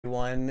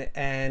Everyone,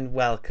 and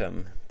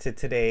welcome to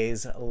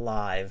today's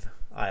live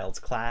IELTS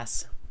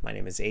class. My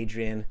name is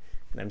Adrian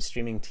and I'm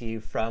streaming to you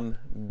from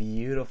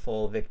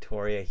beautiful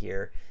Victoria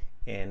here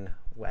in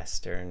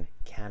Western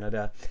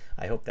Canada.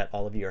 I hope that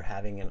all of you are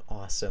having an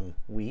awesome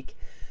week.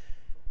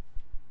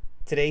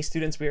 Today,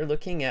 students, we are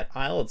looking at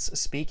IELTS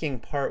Speaking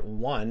Part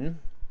 1.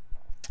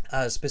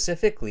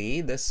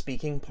 Specifically, this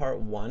Speaking Part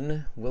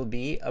 1 will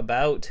be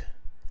about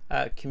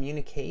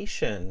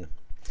communication.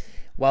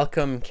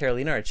 Welcome,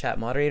 Carolina, our chat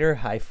moderator.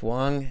 Hi,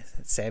 Fuang,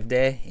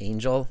 Sevde,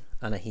 Angel,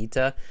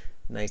 Anahita.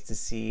 Nice to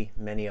see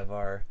many of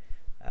our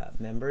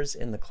members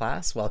in the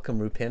class. Welcome,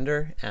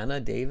 Rupinder, Anna,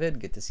 David.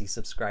 Good to see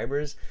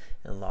subscribers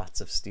and lots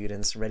of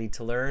students ready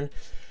to learn.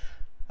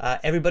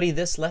 Everybody,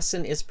 this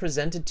lesson is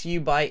presented to you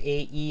by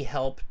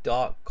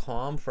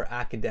aehelp.com for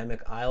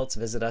academic IELTS.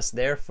 Visit us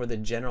there. For the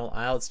general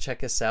IELTS,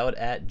 check us out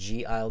at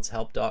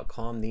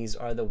gieltshelp.com. These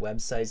are the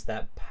websites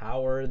that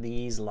power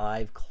these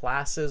live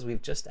classes.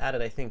 We've just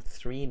added, I think,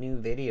 3 new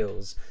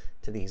videos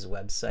to these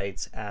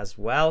websites as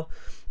well.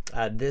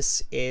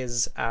 This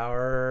is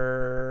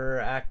our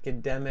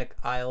academic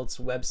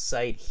IELTS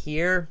website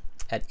here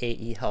at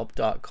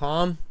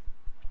aehelp.com.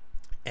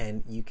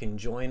 And you can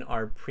join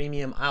our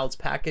premium IELTS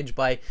package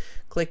by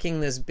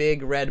clicking this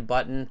big red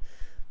button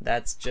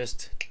that's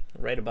just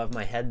right above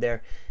my head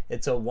there.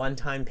 It's a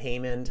one-time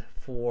payment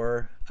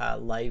for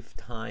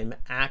lifetime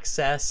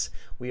access.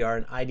 We are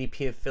an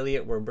IDP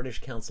affiliate. We're a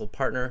British Council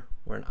partner.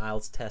 We're an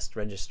IELTS test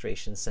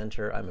registration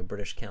center. I'm a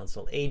British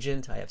Council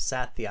agent. I have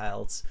sat the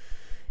IELTS,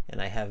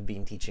 and I have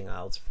been teaching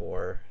IELTS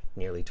for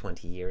nearly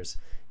 20 years.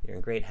 You're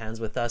in great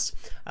hands with us.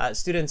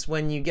 Students,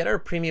 when you get our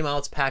premium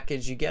IELTS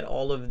package, you get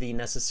all of the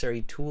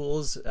necessary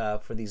tools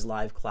for these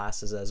live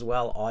classes as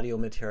well, audio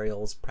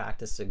materials,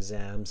 practice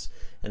exams,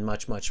 and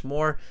much, much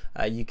more.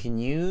 You can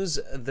use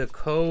the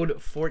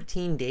code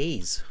 14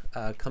 days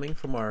coming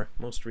from our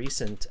most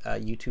recent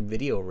YouTube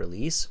video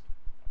release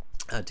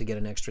to get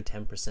an extra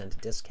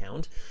 10%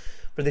 discount.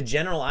 For the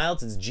general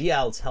IELTS, it's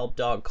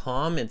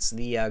gieltshelp.com. It's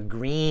the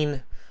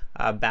green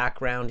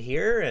background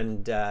here,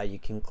 and you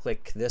can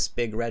click this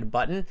big red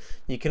button.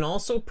 You can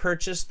also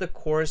purchase the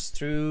course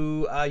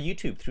through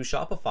YouTube, through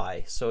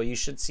Shopify. So you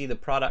should see the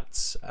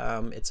products.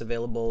 It's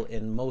available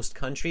in most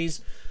countries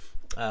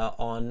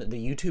on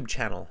the YouTube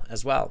channel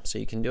as well. So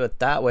you can do it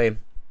that way.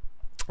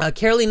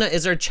 Carolina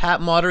is our chat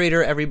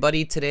moderator,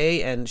 everybody,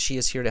 today, and she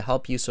is here to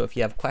help you. So if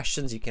you have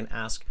questions, you can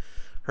ask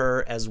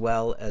her as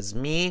well as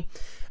me.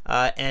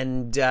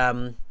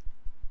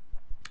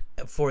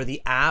 For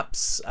the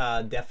apps,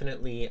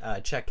 definitely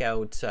check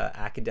out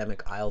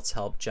Academic IELTS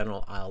Help,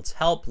 General IELTS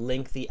Help.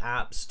 Link the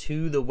apps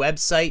to the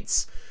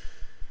websites.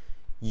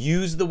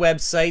 Use the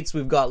websites.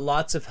 We've got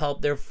lots of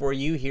help there for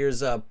you.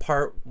 Here's a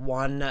part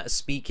 1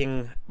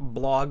 speaking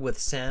blog with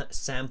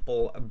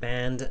sample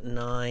band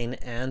 9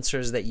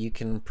 answers that you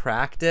can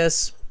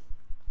practice.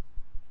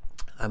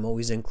 I'm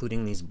always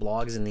including these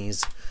blogs in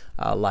these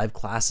live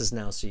classes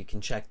now, so you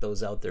can check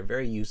those out. They're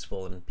very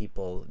useful and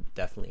people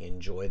definitely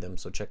enjoy them.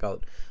 So check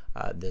out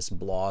this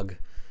blog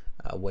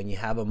when you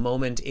have a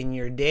moment in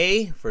your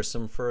day for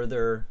some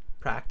further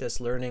practice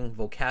learning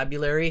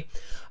vocabulary.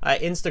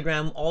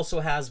 Instagram also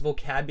has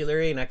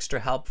vocabulary and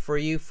extra help for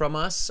you from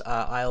us.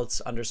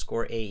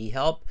 IELTS_AE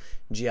help,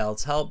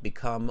 GIELTS help.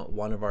 Become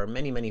one of our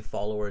many, many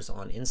followers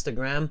on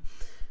Instagram.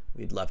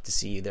 We'd love to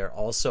see you there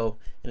also.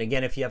 And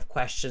again, if you have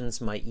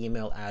questions, my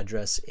email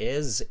address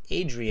is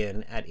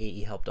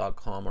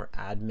adrian@aehelp.com or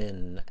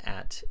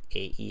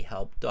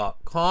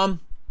admin@aehelp.com.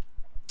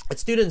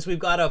 Students, we've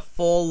got a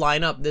full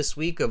lineup this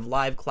week of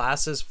live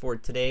classes for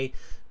today,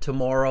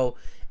 tomorrow,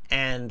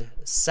 and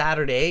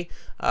Saturday.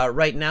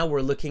 Right now,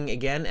 we're looking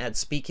again at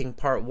Speaking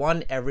Part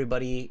 1.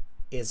 Everybody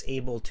is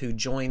able to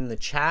join the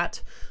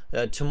chat.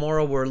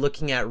 Tomorrow, we're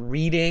looking at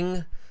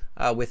reading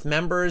with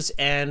members,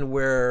 and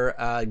we're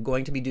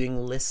going to be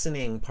doing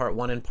listening Part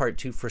 1 and Part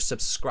 2 for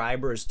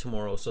subscribers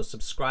tomorrow. So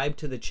subscribe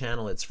to the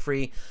channel. It's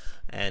free,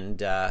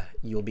 and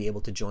you'll be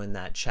able to join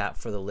that chat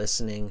for the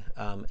listening.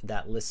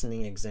 That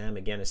listening exam,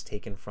 again, is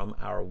taken from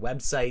our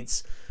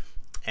websites,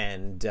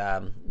 and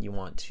you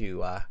want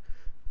to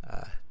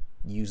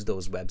use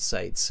those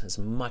websites as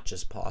much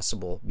as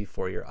possible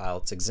before your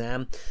IELTS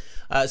exam.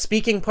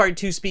 Speaking Part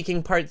 2,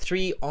 Speaking Part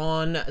 3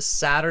 on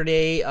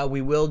Saturday.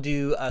 We will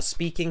do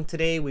speaking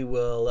today. We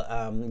will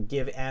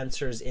give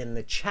answers in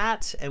the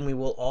chat, and we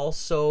will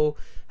also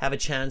have a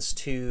chance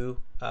to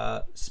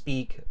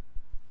speak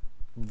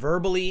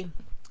verbally,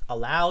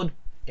 aloud,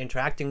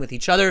 interacting with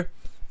each other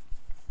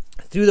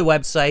through the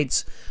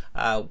websites.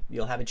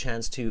 You'll have a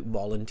chance to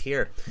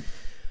volunteer.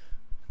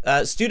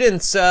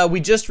 Students, we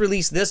just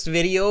released this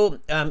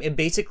video. It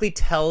basically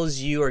tells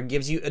you or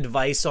gives you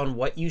advice on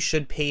what you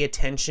should pay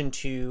attention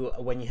to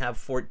when you have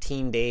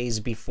 14 days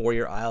before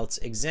your IELTS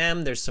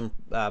exam. There's some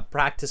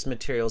practice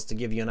materials to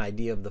give you an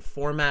idea of the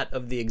format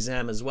of the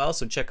exam as well.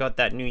 So check out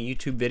that new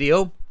YouTube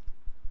video.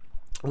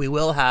 We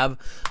will have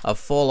a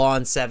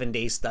full-on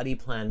 7-day study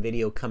plan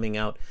video coming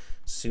out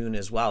soon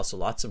as well. So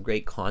lots of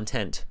great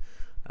content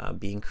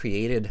being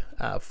created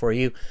for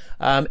you.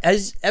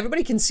 As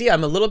everybody can see,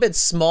 I'm a little bit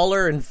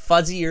smaller and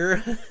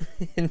fuzzier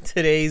in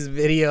today's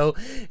video.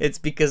 It's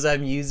because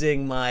I'm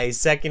using my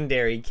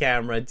secondary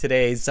camera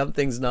today.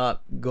 Something's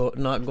not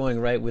going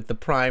right with the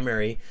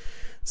primary,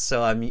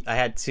 so I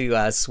had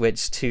to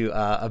switch to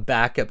a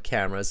backup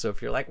camera. So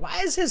if you're like,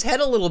 why is his head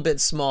a little bit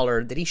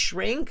smaller? Did he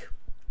shrink?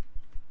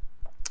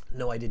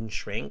 No, I didn't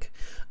shrink.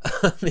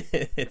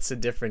 It's a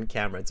different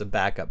camera. It's a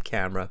backup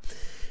camera,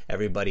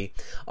 everybody.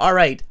 All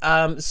right,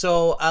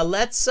 so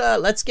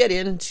let's get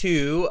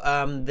into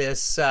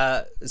this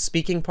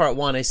speaking part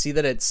one. I see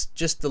that it's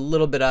just a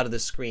little bit out of the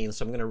screen,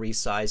 so I'm going to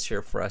resize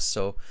here for us.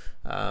 So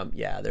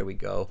yeah, there we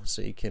go.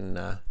 So you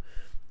can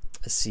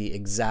see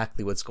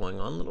exactly what's going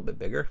on. A little bit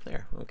bigger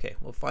there. Okay,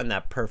 we'll find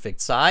that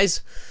perfect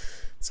size.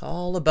 It's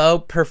all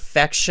about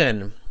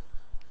perfection.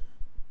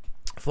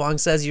 Fwang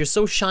says, you're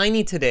so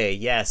shiny today.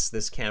 Yes,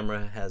 this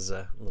camera has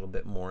a little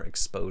bit more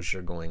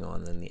exposure going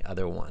on than the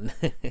other one.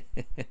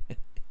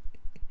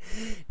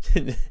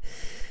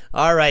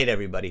 All right,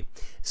 everybody.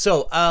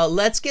 So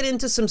let's get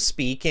into some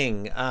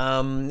speaking.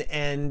 When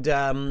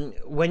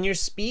you're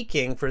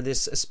speaking for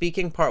this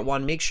speaking part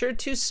one, make sure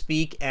to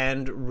speak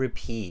and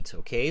repeat,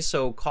 okay?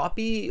 So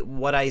copy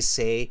what I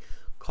say,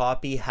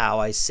 copy how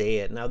I say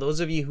it. Now, those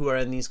of you who are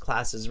in these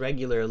classes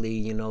regularly,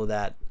 you know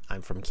that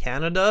I'm from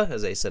Canada,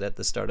 as I said at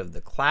the start of the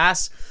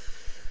class.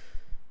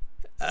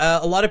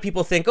 A lot of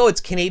people think, oh,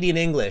 it's Canadian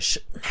English.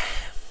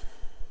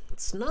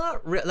 It's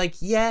not like,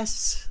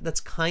 yes, that's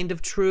kind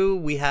of true.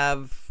 We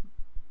have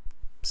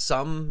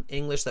some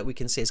English that we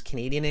can say is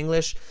Canadian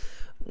English.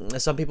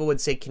 Some people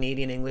would say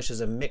Canadian English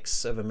is a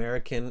mix of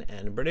American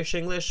and British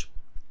English,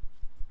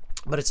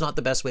 but it's not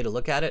the best way to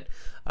look at it.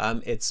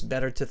 It's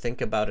better to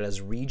think about it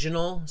as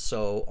regional.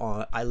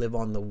 So I live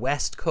on the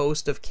west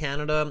coast of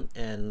Canada,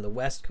 and the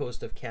west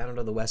coast of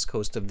Canada, the west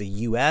coast of the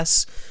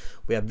US,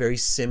 we have very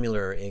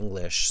similar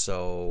English.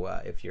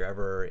 So if you're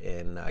ever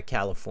in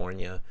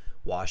California,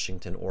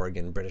 Washington,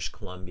 Oregon, British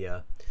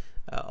Columbia,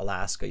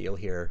 Alaska, you'll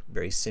hear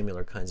very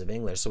similar kinds of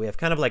English. So we have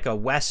kind of like a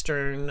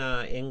Western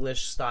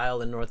English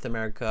style in North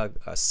America,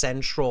 a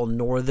central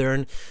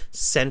northern,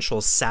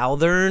 central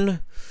southern,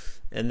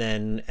 and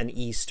then an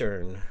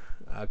Eastern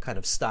kind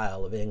of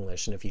style of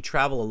English. And if you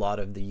travel a lot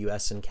of the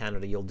US and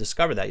Canada, you'll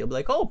discover that. You'll be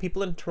like, oh,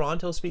 people in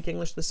Toronto speak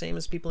English the same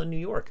as people in New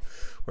York.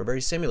 We're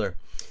very similar,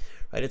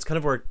 right? It's kind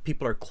of where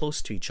people are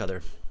close to each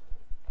other.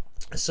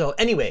 So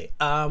anyway,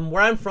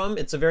 where I'm from,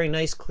 it's a very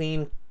nice,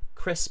 clean,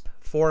 crisp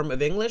form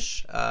of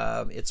English.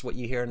 It's what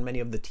you hear in many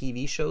of the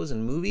TV shows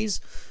and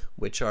movies,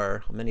 which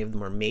are, many of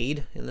them are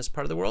made in this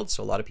part of the world.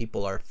 So a lot of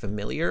people are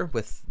familiar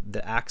with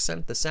the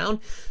accent, the sound.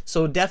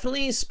 So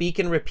definitely speak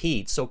and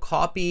repeat. So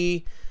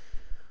copy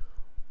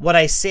what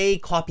I say,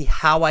 copy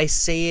how I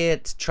say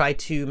it, try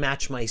to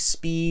match my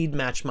speed,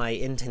 match my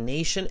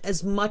intonation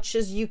as much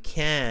as you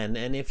can.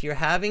 And if you're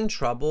having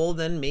trouble,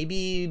 then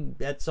maybe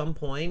at some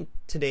point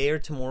today or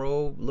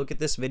tomorrow, look at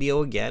this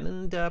video again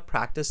and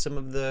practice some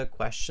of the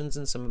questions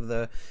and some of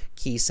the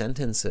key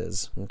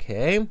sentences,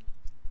 okay?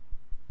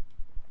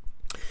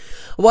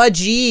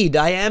 Wajid,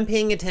 I am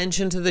paying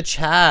attention to the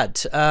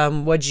chat.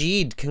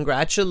 Wajid,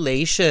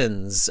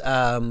 congratulations.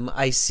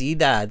 I see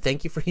that.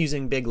 Thank you for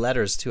using big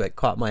letters too. It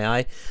caught my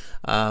eye.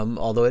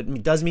 Although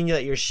it does mean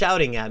that you're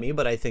shouting at me,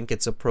 but I think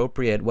it's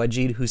appropriate.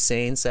 Wajid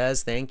Hussein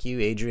says, thank you,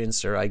 Adrian,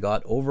 sir. I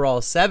got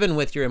overall 7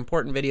 with your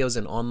important videos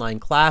in online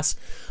class.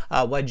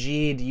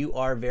 Wajid, you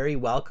are very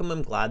welcome.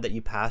 I'm glad that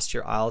you passed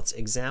your IELTS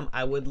exam.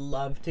 I would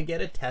love to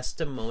get a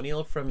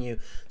testimonial from you.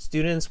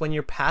 Students, when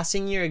you're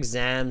passing your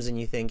exams and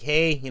you think,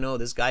 hey, you know,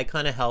 this guy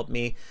kind of helped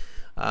me,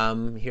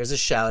 here's a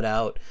shout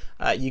out.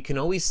 You can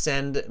always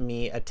send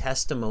me a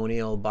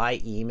testimonial by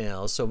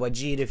email. So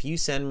Wajid, if you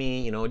send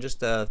me, you know,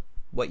 just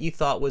what you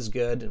thought was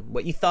good,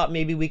 what you thought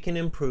maybe we can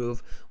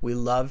improve, we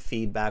love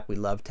feedback, we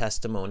love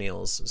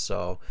testimonials.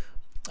 So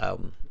I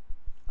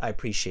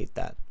appreciate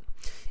that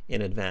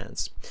in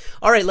advance.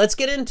 All right, let's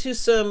get into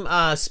some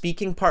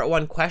speaking part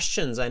 1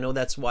 questions. I know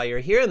that's why you're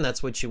here and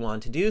that's what you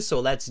want to do,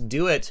 so let's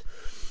do it.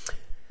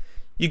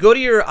 You go to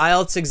your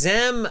IELTS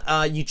exam,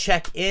 you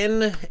check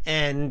in,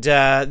 and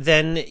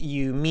then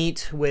you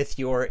meet with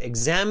your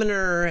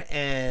examiner,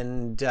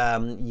 and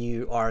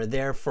you are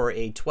there for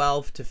a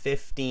 12 to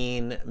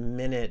 15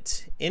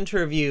 minute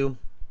interview.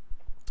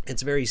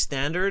 It's very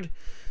standard.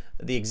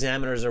 The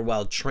examiners are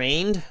well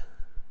trained,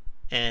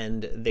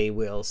 and they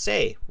will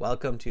say,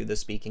 welcome to the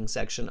speaking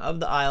section of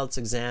the IELTS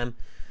exam.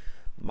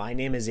 My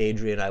name is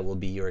Adrian. I will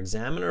be your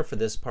examiner for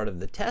this part of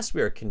the test.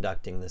 We are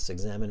conducting this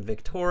exam in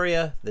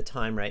Victoria. The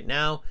time right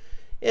now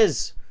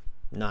is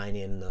 9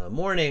 in the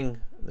morning.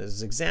 This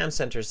is exam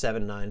center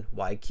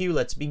 79YQ.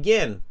 Let's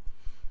begin.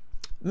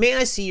 May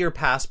I see your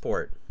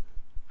passport?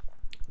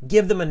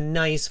 Give them a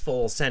nice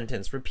full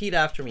sentence. Repeat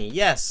after me.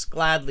 Yes,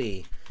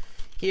 gladly.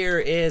 Here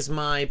is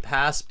my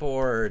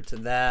passport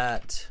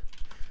that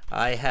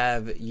I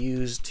have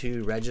used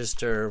to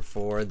register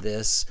for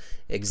this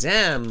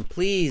exam.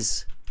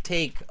 Please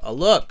take a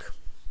look.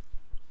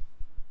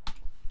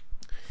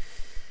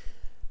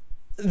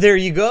 There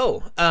you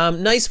go.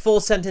 Nice full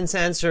sentence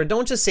answer.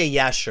 Don't just say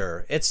yeah,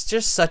 sure. It's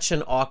just such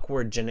an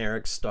awkward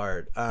generic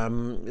start.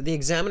 The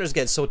examiners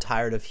get so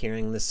tired of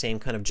hearing the same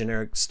kind of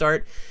generic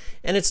start,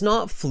 and it's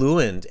not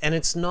fluent, and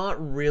it's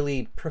not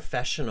really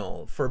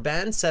professional. For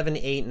band 7,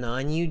 8,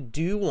 9, you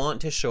do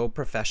want to show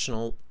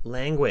professional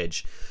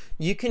language.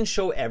 You can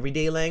show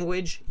everyday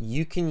language.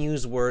 You can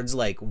use words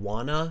like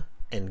wanna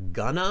and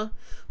gonna,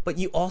 but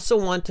you also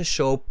want to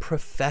show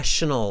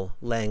professional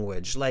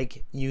language,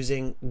 like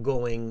using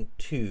going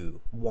to,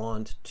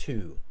 want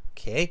to,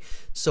 okay?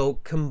 So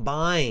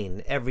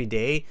combine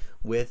everyday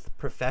with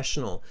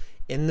professional.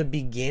 In the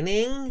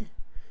beginning,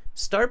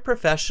 start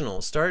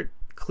professional, start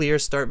clear,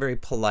 start very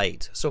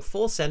polite. So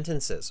full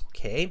sentences,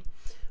 okay?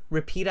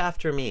 Repeat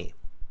after me.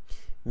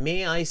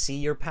 May I see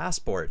your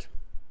passport?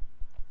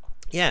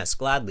 Yes,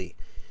 gladly.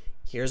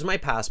 Here's my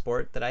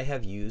passport that I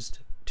have used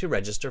to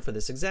register for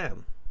this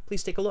exam.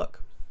 Please take a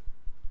look.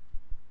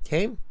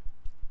 Okay. All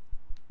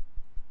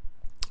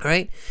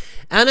right.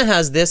 Anna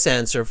has this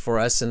answer for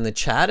us in the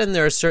chat, and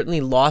there are certainly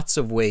lots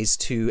of ways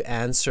to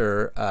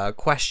answer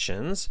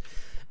questions.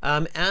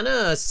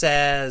 Anna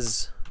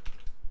says,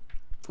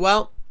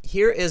 well,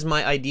 here is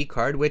my ID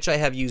card, which I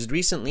have used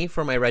recently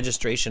for my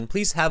registration.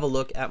 Please have a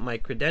look at my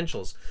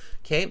credentials.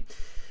 Okay.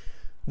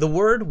 The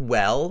word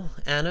well,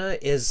 Anna,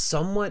 is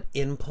somewhat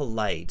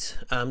impolite,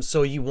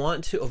 so you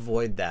want to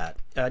avoid that.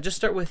 Just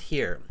start with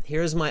here.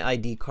 Here's my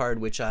ID card,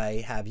 which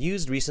I have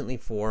used recently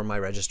for my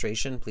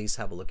registration. Please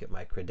have a look at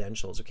my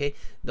credentials, okay?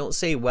 Don't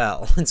say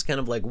well. It's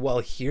kind of like, well,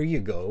 here you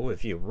go.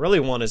 If you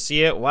really want to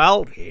see it,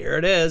 well, here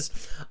it is.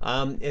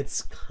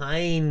 It's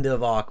kind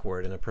of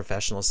awkward in a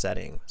professional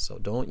setting, so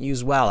don't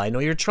use well. I know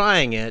you're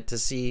trying it to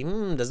see,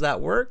 does that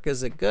work?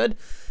 Is it good?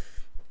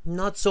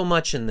 Not so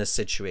much in this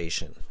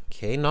situation.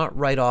 Okay, not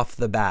right off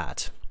the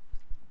bat.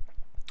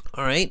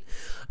 All right.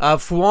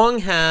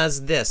 Fuang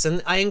has this,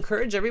 and I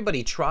encourage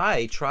everybody,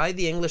 try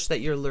the English that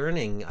you're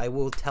learning. I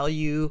will tell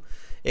you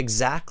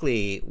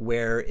exactly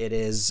where it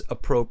is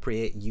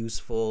appropriate,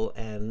 useful,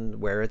 and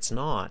where it's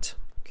not.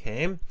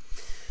 Okay.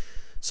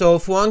 So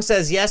Fuang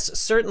says, yes,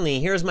 certainly.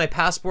 Here's my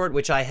passport,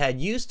 which I had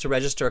used to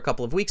register a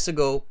couple of weeks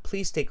ago.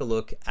 Please take a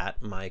look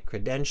at my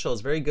credentials.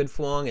 Very good,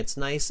 Fuang. It's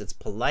nice. It's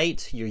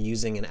polite. You're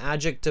using an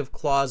adjective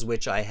clause,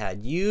 which I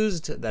had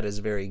used. That is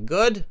very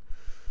good.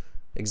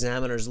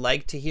 Examiners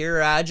like to hear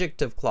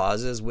adjective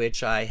clauses,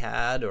 which I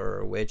had,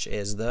 or which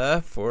is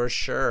the, for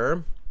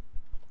sure.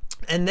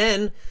 And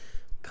then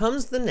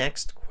comes the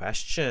next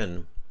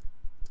question.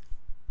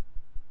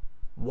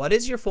 What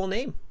is your full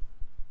name?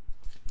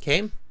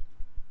 Okay.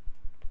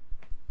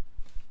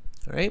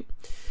 All right.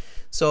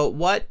 So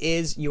what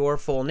is your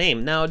full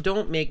name? Now,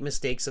 don't make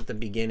mistakes at the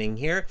beginning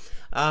here.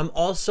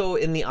 Also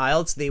in the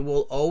IELTS, they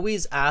will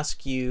always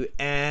ask you,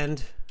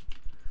 and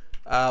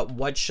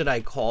what should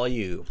I call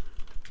you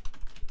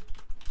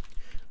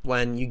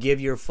when you give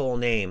your full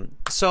name?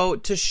 So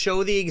to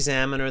show the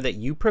examiner that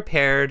you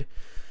prepared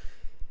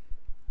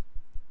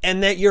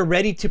and that you're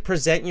ready to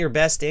present your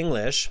best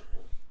English,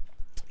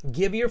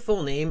 give your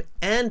full name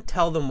and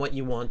tell them what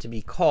you want to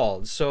be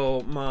called.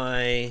 So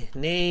my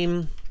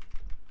name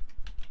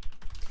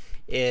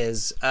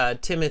is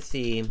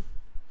Timothy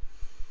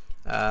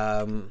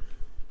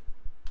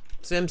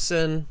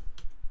Simpson,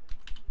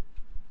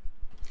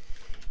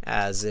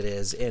 as it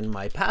is in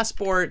my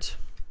passport.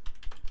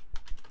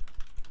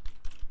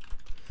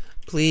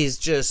 Please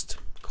just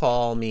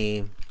call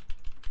me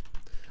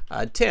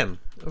Tim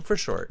for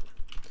short.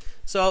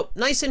 So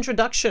nice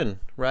introduction,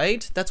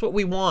 right? That's what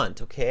we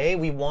want, okay?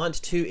 We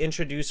want to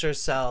introduce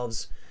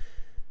ourselves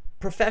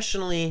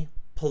professionally,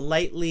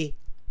 politely,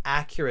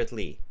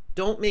 accurately.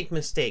 Don't make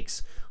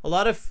mistakes. A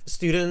lot of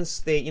students,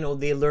 they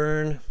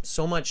learn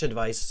so much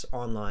advice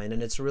online,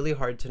 and it's really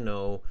hard to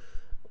know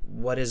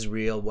what is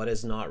real, what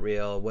is not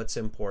real, what's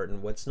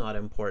important, what's not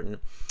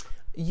important.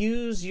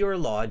 Use your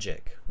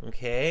logic,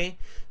 okay?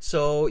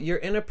 So you're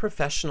in a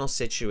professional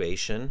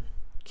situation,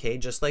 okay,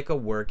 just like a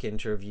work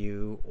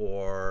interview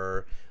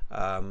or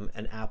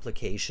an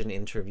application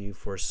interview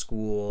for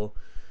school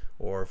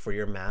or for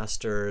your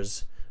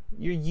master's.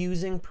 You're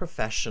using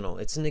professional.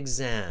 It's an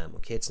exam,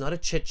 okay? It's not a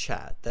chit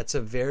chat. That's a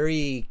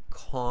very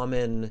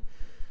common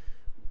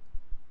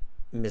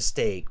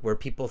mistake where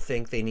people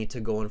think they need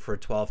to go in for a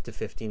 12 to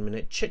 15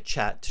 minute chit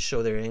chat to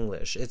show their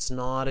English. It's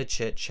not a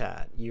chit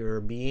chat. You're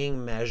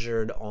being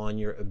measured on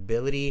your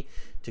ability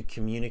to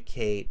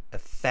communicate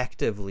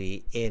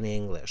effectively in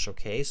English,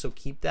 okay? So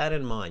keep that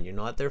in mind. You're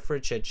not there for a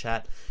chit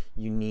chat.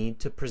 You need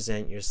to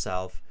present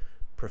yourself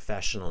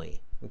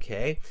professionally,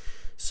 okay?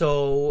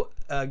 So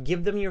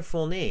give them your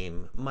full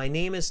name. My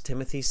name is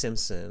Timothy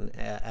Simpson.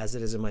 As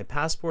it is in my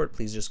passport,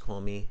 please just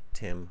call me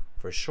Tim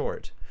for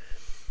short.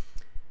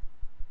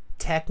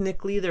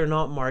 Technically, they're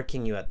not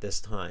marking you at this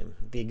time.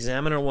 The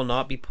examiner will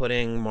not be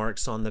putting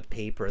marks on the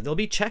paper. They'll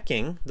be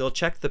checking. They'll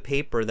check the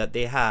paper that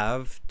they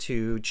have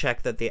to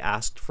check that they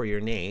asked for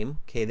your name.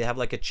 Okay, they have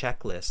like a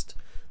checklist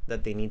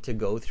that they need to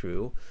go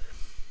through.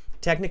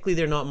 Technically,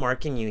 they're not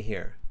marking you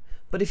here.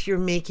 But if you're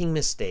making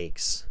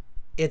mistakes,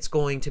 it's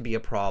going to be a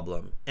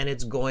problem and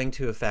it's going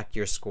to affect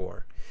your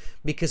score,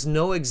 because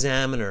no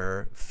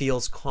examiner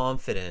feels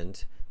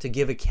confident to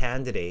give a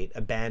candidate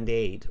a band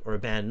 8 or a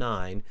band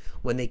 9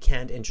 when they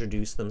can't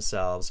introduce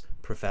themselves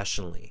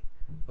professionally.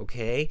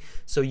 Okay,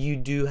 so you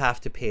do have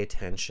to pay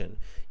attention.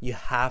 You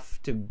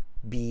have to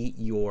be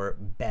your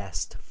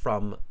best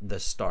from the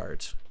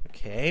start.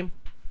 Okay,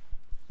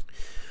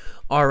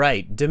 all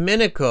right,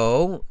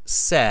 Domenico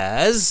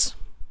says,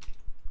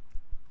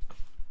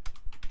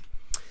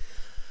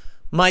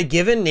 my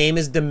given name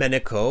is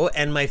Domenico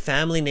and my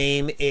family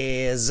name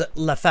is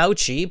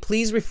Lafauci.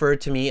 Please refer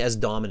to me as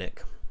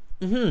Dominic.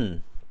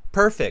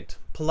 Perfect.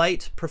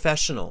 Polite,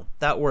 professional.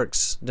 That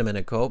works,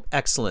 Domenico.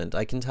 Excellent.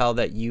 I can tell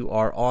that you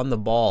are on the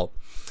ball.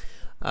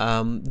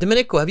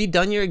 Domenico, have you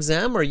done your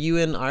exam? Are you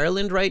in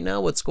Ireland right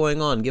now? What's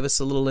going on? Give us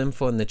a little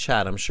info in the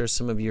chat. I'm sure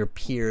some of your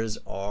peers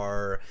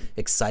are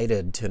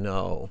excited to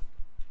know.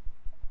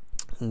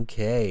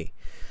 Okay.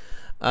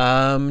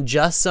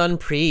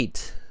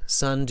 Jasanpreet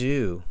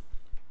Sandhu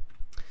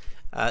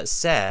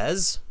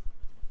says,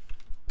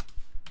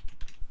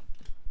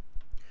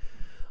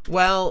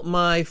 well,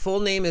 my full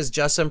name is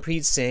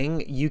Jasanpreet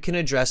Singh. You can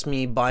address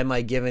me by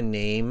my given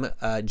name,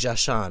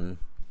 Jashan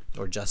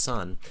or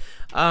Jasan.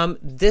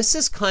 This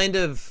is kind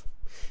of,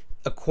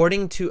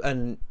 according to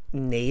a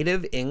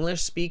native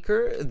English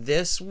speaker,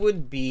 this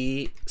would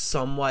be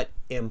somewhat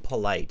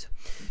impolite.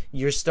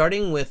 You're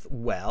starting with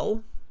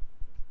well,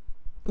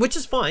 which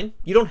is fine.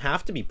 You don't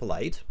have to be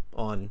polite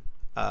on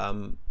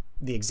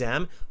the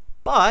exam,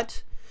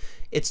 but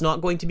it's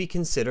not going to be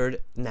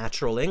considered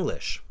natural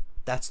English.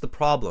 That's the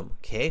problem,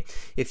 okay?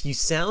 If you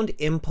sound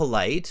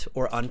impolite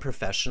or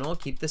unprofessional,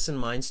 keep this in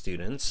mind,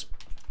 students.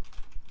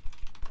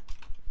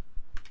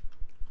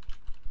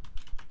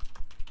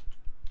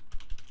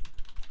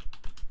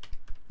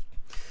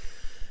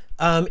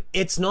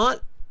 It's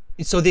not,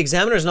 so the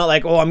examiner is not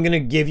like, oh, I'm going to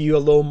give you a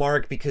low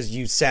mark because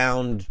you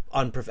sound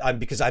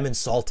because I'm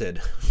insulted.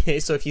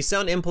 Okay, so if you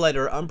sound impolite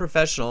or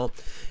unprofessional,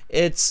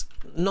 it's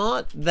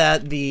not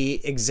that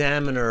the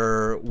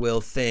examiner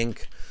will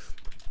think,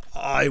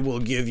 I will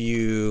give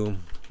you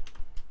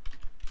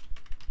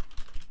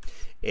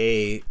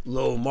a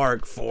low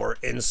mark for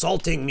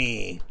insulting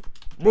me.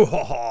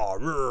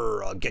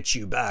 I'll get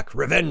you back.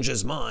 Revenge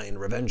is mine.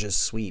 Revenge is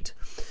sweet.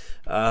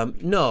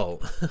 No.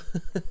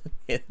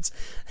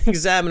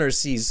 Examiner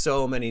sees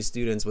so many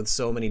students with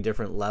so many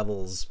different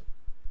levels.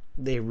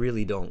 They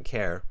really don't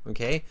care,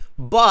 okay?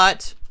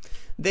 But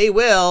they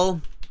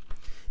will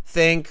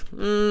think,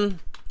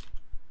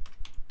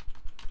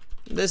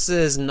 this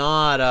is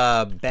not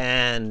a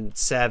band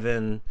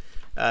 7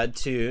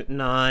 to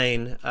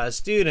 9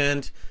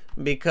 student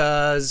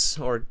because,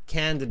 or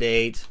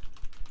candidate,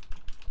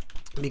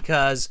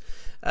 because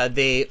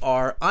they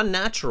are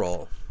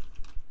unnatural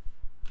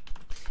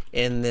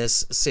in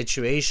this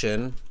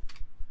situation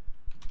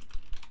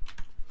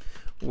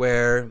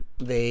where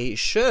they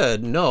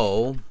should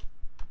know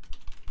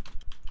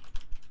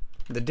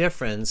the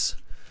difference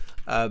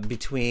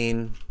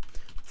between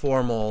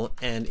formal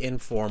and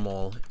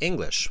informal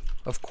English.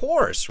 Of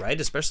course, right?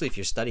 Especially if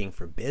you're studying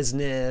for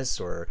business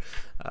or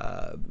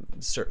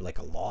like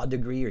a law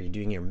degree, or you're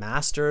doing your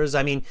master's.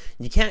 I mean,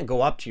 you can't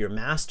go up to your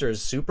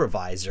master's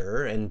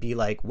supervisor and be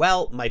like,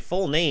 well, my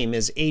full name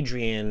is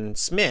Adrian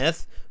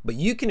Smith, but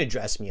you can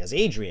address me as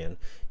Adrian.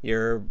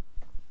 Your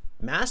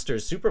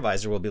master's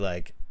supervisor will be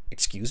like,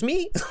 excuse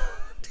me?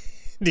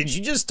 Did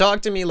you just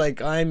talk to me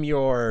like I'm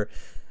your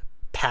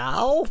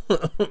pal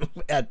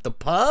at the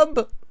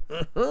pub?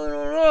 I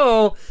don't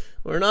know.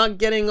 We're not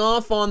getting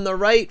off on the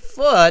right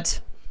foot.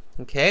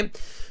 Okay,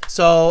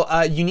 so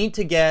you need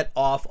to get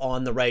off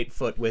on the right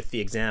foot with the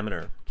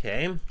examiner.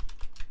 Okay.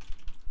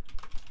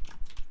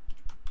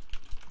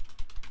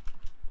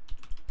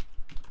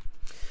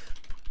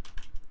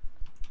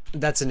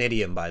 That's an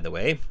idiom, by the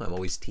way. I'm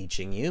always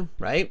teaching you,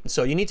 right?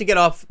 So you need to get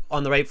off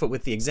on the right foot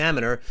with the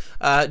examiner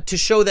to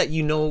show that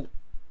you know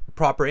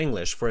proper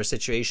English for a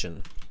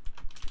situation.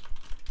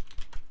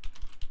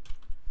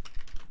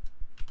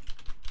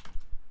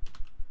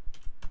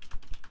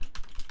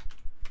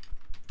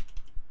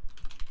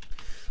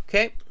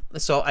 Okay,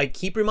 so I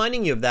keep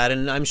reminding you of that,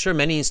 and I'm sure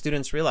many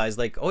students realize,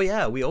 like, oh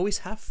yeah, we always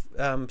have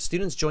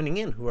students joining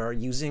in who are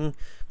using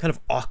kind of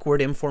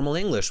awkward informal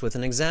English with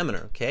an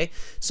examiner. Okay,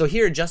 so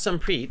here,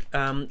 Jasanpreet,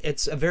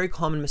 it's a very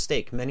common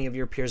mistake. Many of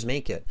your peers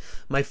make it.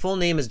 My full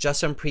name is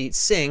Jasanpreet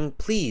Singh.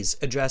 Please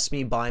address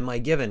me by my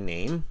given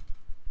name.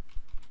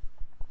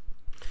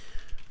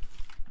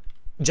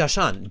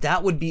 Jashan,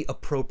 that would be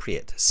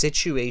appropriate,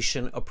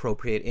 situation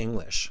appropriate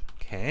English.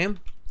 Okay, all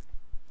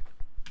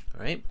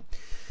right.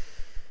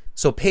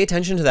 So pay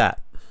attention to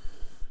that.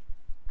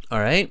 All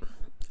right.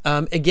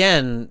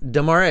 Again,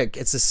 Damarik,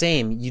 it's the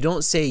same. You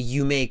don't say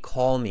you may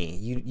call me.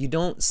 You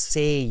don't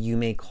say you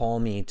may call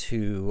me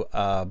to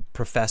a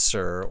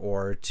professor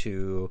or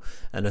to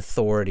an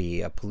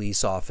authority, a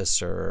police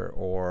officer,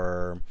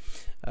 or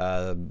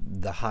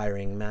the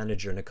hiring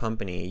manager in a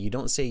company. You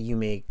don't say you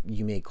may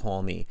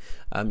call me.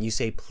 You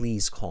say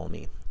please call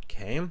me.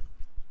 Okay.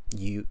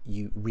 You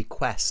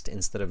request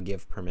instead of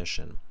give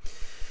permission.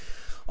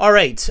 All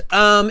right,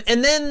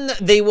 and then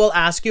they will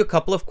ask you a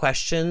couple of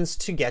questions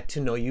to get to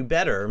know you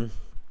better.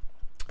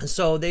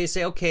 So they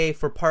say, okay,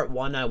 for part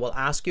 1, I will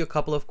ask you a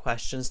couple of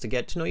questions to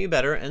get to know you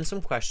better and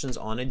some questions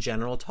on a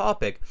general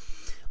topic.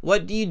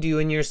 What do you do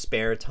in your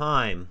spare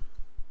time?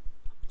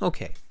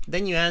 Okay,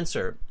 then you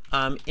answer,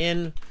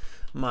 in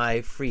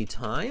my free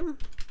time,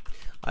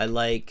 I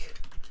like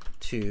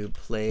to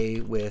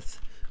play with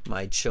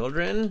my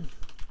children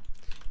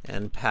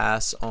and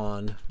pass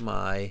on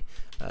my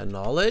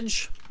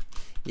knowledge.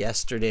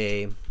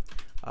 Yesterday,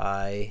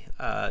 I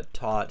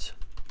taught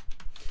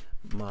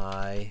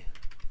my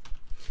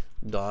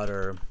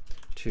daughter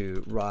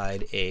to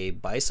ride a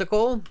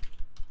bicycle.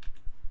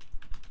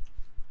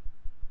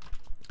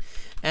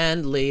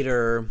 And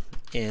later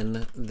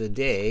in the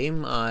day,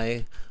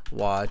 I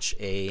watch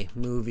a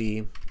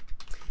movie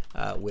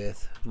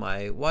with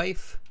my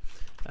wife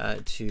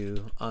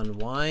to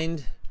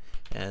unwind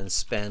and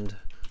spend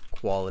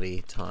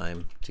quality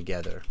time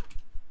together.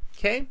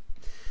 Okay?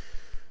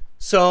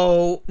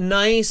 So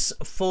nice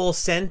full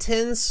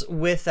sentence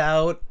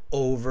without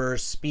over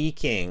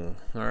speaking.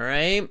 All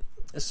right?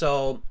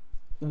 So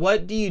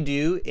what do you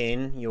do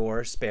in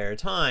your spare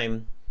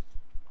time?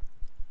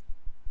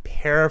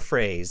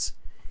 Paraphrase.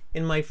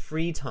 In my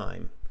free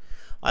time,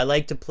 I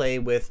like to play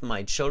with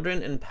my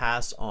children and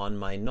pass on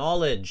my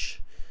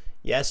knowledge.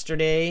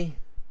 Yesterday,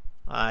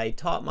 I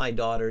taught my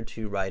daughter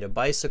to ride a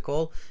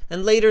bicycle,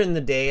 and later in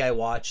the day, I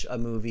watch a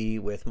movie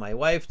with my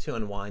wife to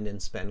unwind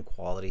and spend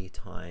quality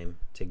time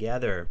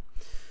together.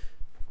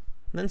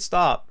 And then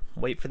stop.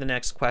 Wait for the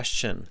next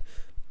question.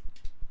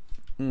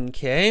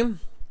 Okay.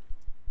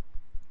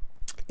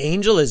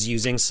 Angel is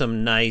using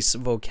some nice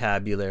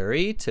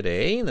vocabulary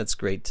today. That's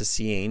great to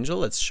see, Angel.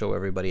 Let's show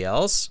everybody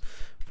else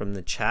from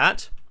the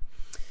chat.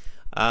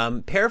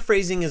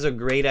 Paraphrasing is a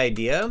great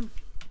idea.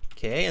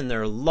 Okay, and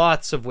there are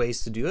lots of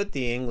ways to do it.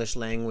 The English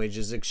language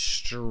is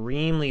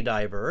extremely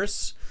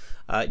diverse.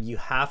 You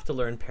have to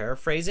learn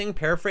paraphrasing.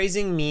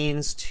 Paraphrasing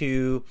means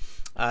to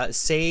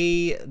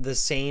say the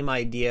same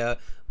idea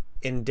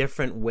in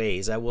different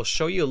ways. I will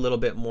show you a little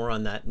bit more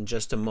on that in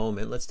just a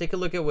moment. Let's take a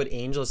look at what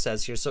Angel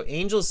says here. So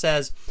Angel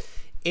says,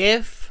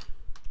 if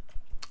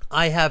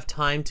I have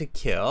time to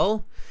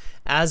kill,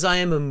 as I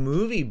am a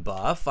movie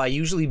buff, I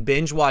usually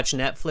binge watch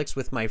Netflix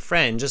with my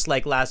friend. Just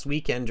like last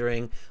weekend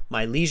during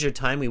my leisure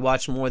time, we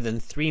watched more than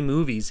 3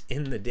 movies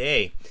in the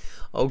day.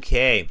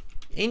 Okay,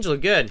 Angel,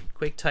 good.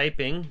 Quick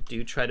typing.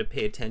 Do try to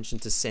pay attention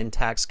to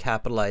syntax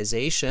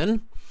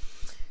capitalization.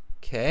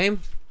 Okay.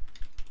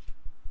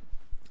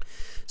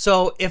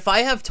 So if I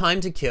have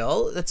time to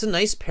kill, that's a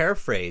nice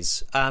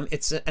paraphrase.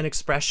 It's an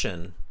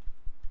expression.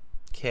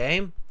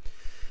 Okay.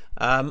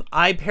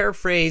 I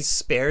paraphrase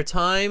spare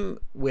time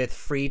with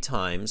free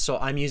time. So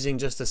I'm using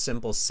just a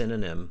simple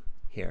synonym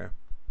here.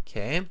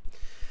 Okay.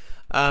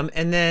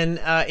 And then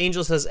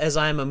Angel says, as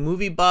I'm a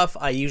movie buff,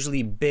 I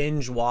usually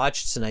binge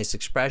watch. It's a nice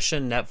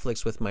expression.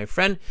 Netflix with my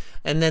friend.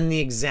 And then the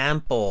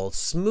example,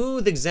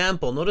 smooth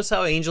example. Notice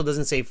how Angel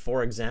doesn't say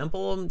for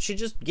example. She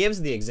just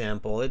gives the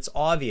example. It's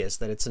obvious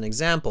that it's an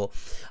example.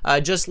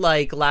 Just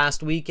like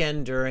last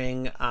weekend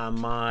during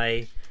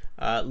my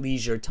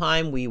leisure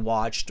time, we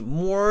watched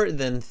more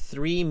than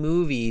 3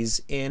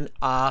 movies in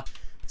a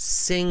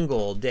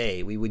single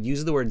day. We would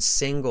use the word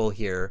single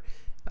here,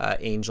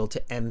 Angel,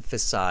 to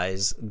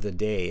emphasize the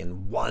day.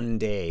 In one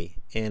day,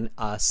 in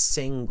a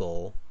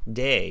single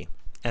day.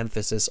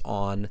 Emphasis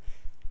on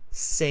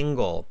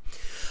single.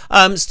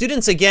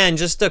 Students, again,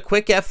 just a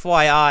quick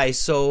FYI.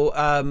 So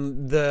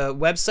the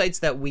websites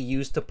that we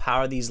use to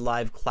power these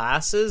live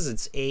classes,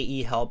 it's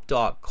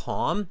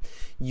aehelp.com.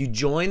 You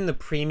join the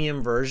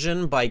premium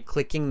version by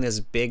clicking this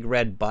big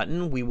red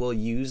button. We will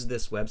use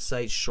this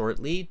website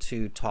shortly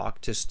to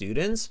talk to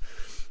students.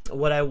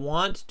 What I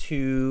want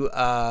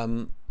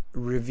to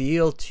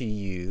reveal to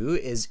you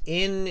is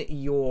in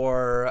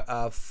your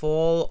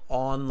full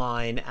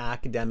online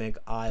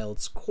academic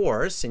IELTS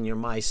course, in your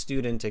My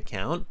Student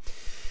account,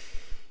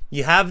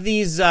 you have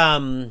these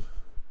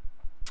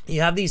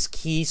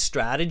key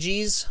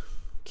strategies.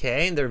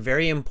 Okay, they're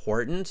very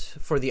important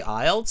for the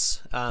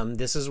IELTS.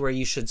 This is where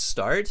you should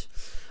start.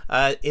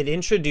 It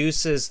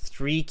introduces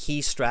 3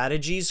 key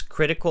strategies: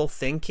 critical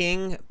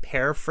thinking,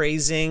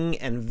 paraphrasing,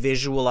 and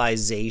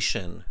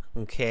visualization.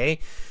 Okay,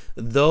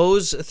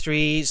 those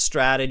 3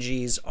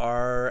 strategies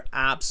are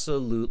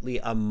absolutely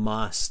a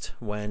must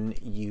when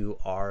you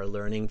are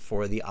learning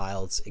for the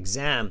IELTS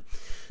exam.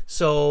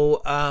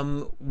 So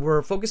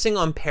we're focusing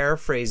on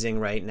paraphrasing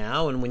right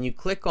now, and when you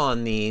click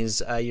on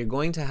these, you're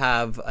going to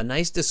have a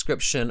nice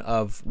description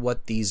of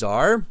what these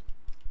are.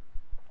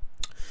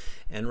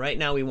 And right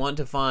now we want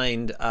to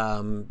find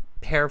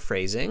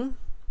paraphrasing.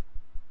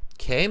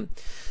 Okay,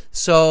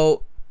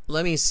 so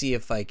let me see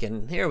if I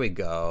can, here we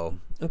go.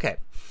 Okay,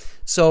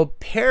 so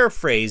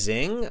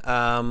paraphrasing,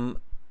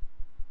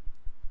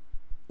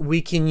 we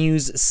can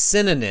use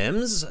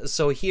synonyms.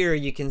 So here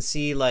you can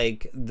see,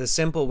 like, the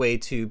simple way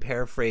to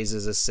paraphrase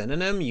is a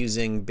synonym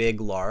using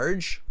big,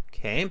 large.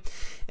 Okay,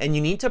 and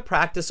you need to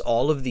practice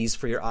all of these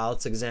for your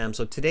IELTS exam.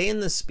 So today in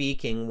the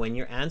speaking, when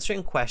you're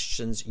answering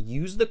questions,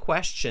 use the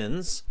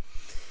questions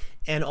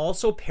and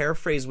also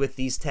paraphrase with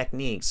these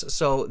techniques.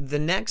 So the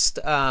next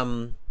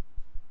one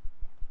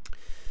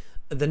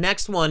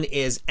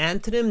is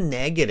antonym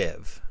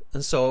negative.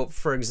 And so,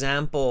 for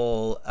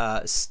example,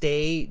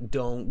 stay,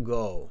 don't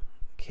go.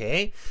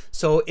 Okay,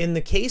 so in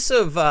the case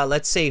of,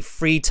 let's say,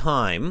 free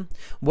time,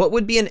 what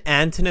would be an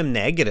antonym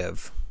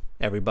negative,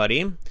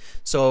 everybody?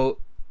 So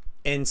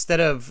instead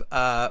of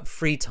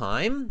free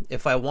time,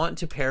 if I want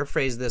to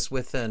paraphrase this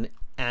with an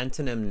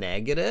antonym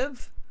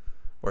negative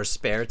or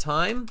spare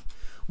time,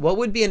 what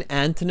would be an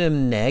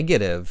antonym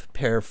negative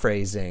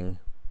paraphrasing?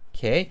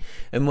 Okay,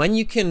 and when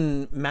you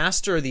can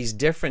master these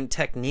different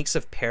techniques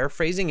of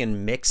paraphrasing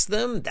and mix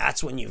them,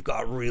 that's when you've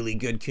got really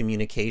good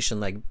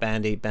communication, like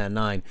band 8, band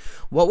 9.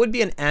 What would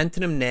be an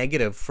antonym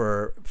negative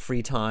for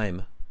free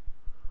time?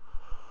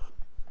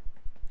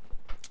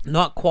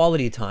 Not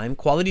quality time.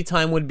 Quality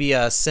time would be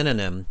a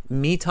synonym.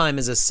 Me time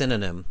is a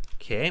synonym.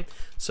 Okay,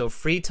 so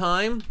free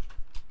time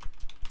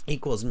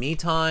equals me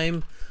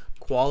time,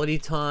 quality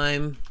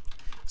time,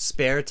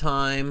 spare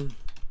time.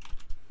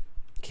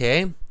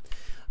 Okay.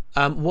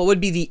 What would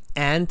be the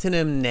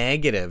antonym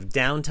negative?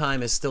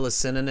 Downtime is still a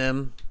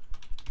synonym.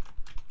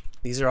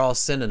 These are all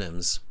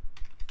synonyms.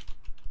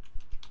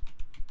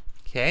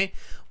 Okay.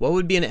 What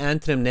would be an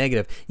antonym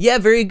negative? Yeah,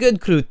 very good,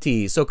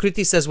 Kruti. So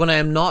Kruti says, when I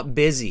am not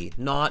busy,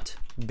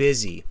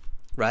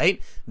 right?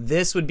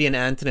 This would be an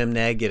antonym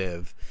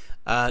negative.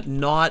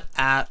 Not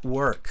at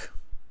work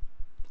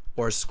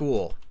or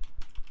school.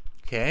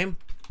 Okay.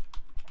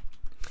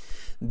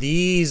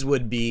 These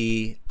would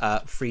be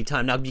free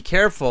time. Now be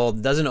careful,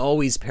 it doesn't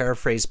always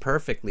paraphrase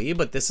perfectly,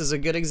 but this is a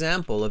good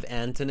example of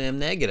antonym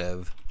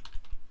negative.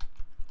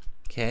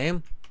 Okay,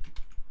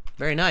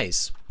 very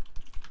nice.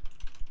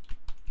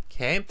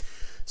 Okay,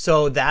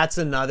 so that's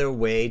another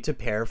way to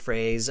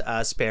paraphrase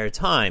spare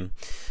time.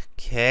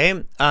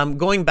 Okay,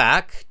 going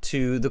back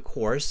to the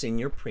course in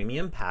your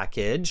premium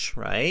package,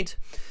 right?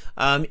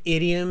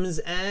 Idioms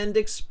and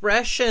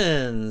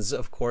expressions,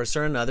 of course,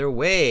 are another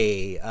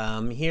way.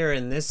 Here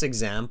in this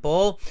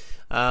example,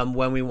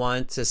 when we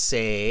want to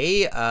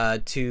say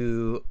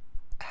to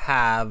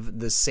have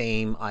the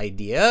same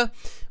idea,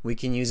 we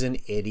can use an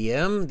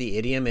idiom. The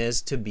idiom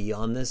is to be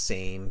on the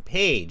same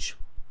page.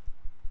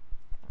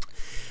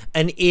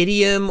 An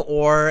idiom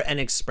or an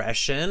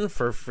expression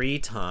for free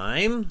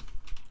time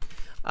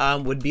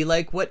would be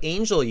like what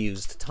Angel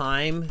used,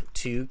 time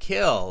to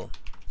kill.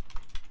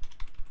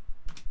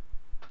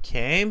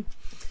 Okay,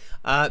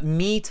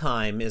 me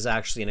time is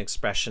actually an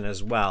expression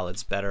as well.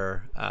 It's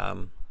better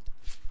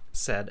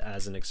said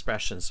as an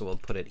expression, so we'll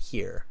put it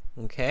here.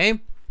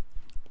 Okay,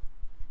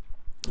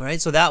 all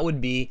right, so that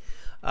would be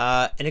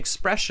an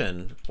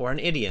expression or an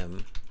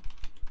idiom.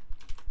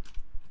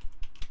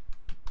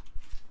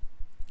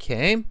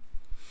 Okay,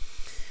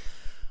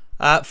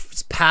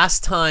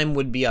 past time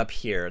would be up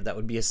here. That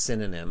would be a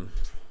synonym.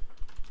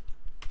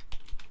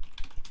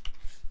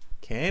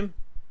 Okay.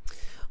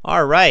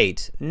 All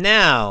right,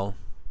 now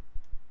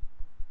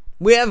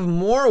we have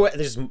more.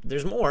 There's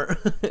more.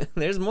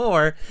 There's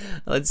more.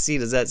 Let's see.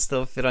 Does that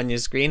still fit on your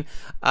screen?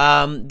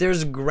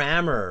 There's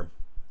grammar.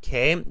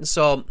 Okay,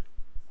 so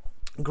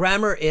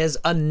grammar is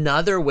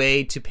another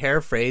way to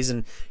paraphrase,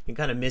 and you're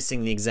kind of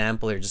missing the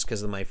example here just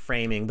because of my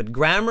framing. But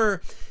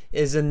grammar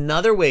is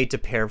another way to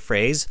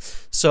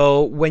paraphrase.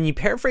 So when you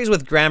paraphrase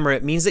with grammar,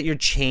 it means that you're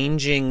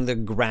changing the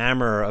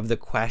grammar of the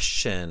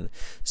question.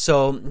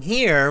 So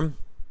here,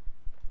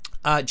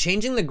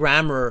 changing the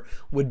grammar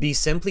would be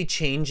simply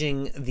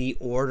changing the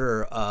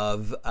order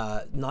of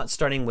not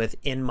starting with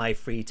in my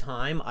free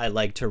time, I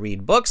like to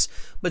read books,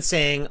 but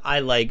saying I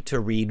like to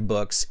read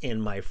books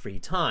in my free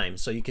time.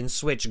 So you can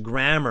switch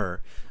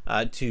grammar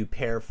to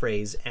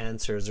paraphrase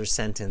answers or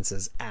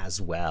sentences as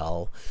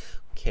well.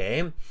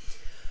 Okay.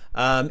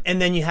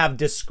 And then you have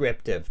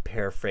descriptive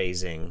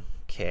paraphrasing.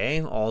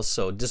 Okay,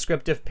 also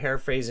descriptive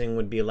paraphrasing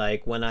would be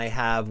like when I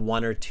have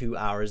 1 or 2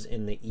 hours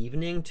in the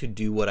evening to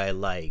do what I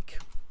like.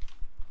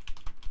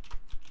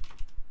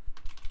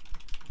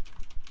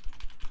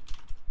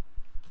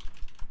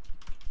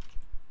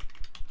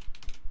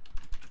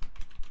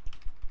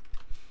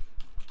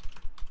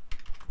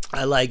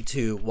 I like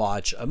to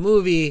watch a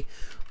movie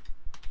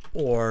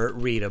or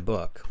read a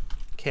book.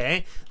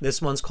 Okay,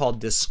 this one's called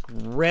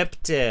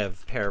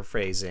descriptive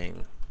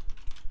paraphrasing.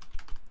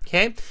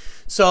 Okay,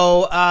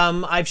 so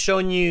I've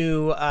shown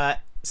you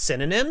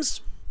synonyms,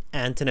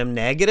 antonym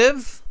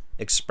negative,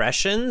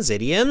 expressions,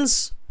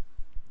 idioms,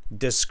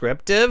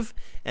 descriptive,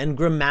 and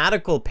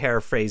grammatical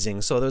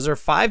paraphrasing. So those are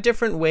 5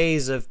 different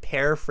ways of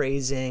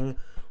paraphrasing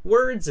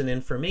words and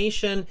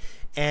information,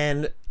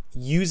 and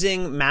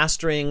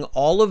mastering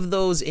all of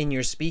those in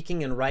your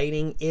speaking and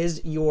writing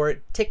is your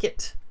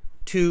ticket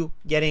to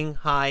getting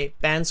high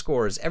band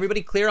scores.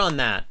 Everybody clear on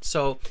that?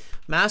 So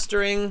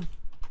mastering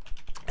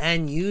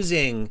and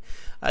using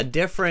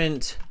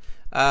different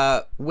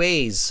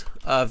ways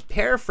of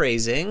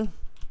paraphrasing.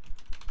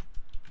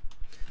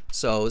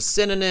 So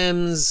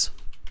synonyms,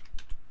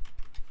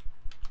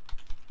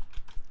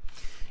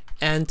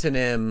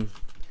 antonym,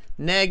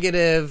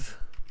 negative,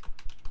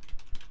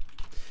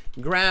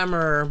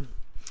 grammar,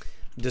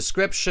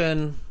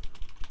 description,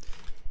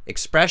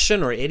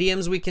 expression or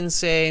idioms we can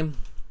say,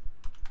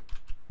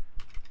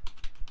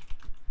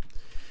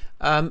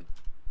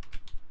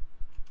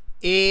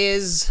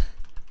 is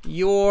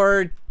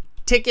your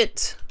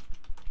ticket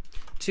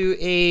to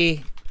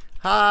a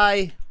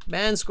high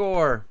band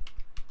score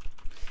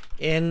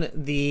in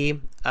the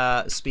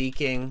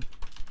speaking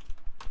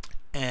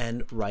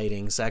and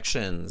writing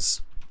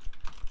sections.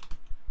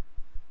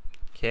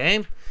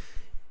 Okay,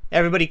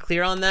 everybody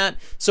clear on that?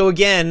 So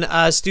again,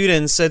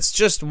 students, it's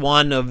just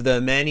one of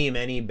the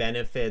many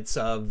benefits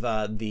of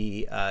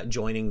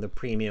joining the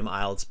premium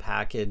IELTS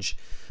package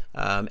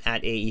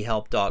at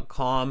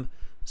aehelp.com.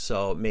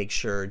 So make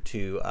sure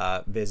to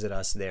visit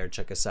us there,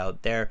 check us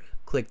out there,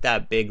 click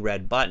that big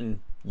red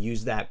button,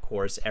 use that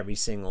course every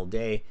single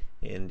day,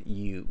 and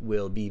you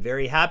will be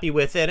very happy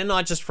with it. And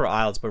not just for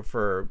IELTS, but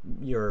for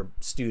your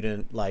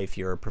student life,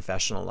 your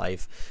professional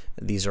life.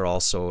 These are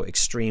also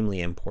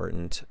extremely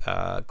important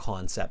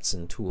concepts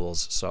and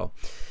tools. So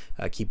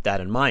keep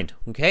that in mind.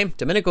 Okay,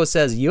 Domenico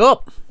says,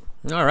 yup.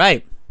 All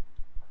right.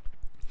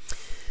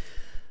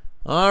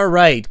 All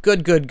right,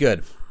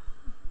 good.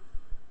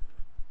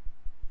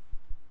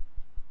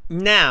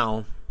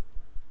 Now,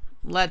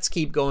 let's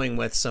keep going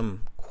with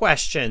some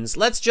questions.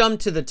 Let's jump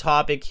to the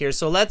topic here.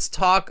 So let's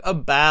talk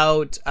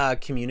about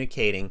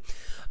communicating.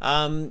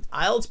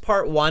 IELTS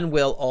Part 1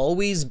 will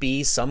always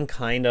be some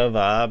kind of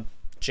a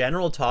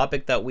general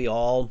topic that we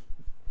all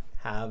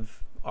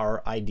have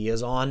our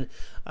ideas on.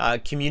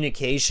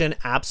 Communication,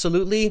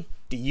 absolutely.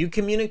 Do you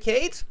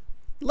communicate?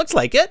 Looks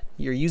like it.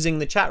 You're using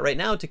the chat right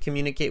now to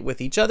communicate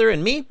with each other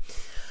and me.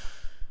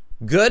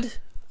 Good.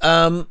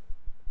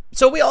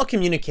 So we all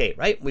communicate,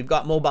 right? We've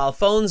got mobile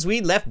phones. We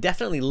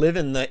definitely live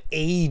in the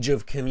age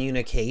of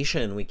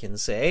communication, we can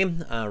say,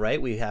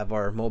 right? We have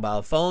our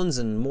mobile phones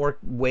and more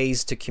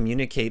ways to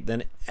communicate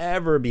than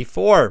ever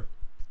before.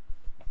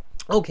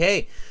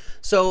 Okay,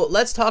 so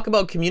let's talk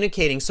about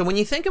communicating. So when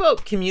you think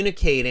about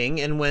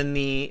communicating, and when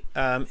the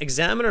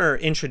examiner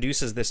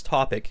introduces this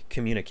topic,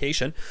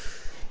 communication,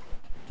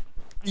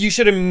 you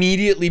should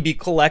immediately be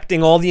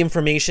collecting all the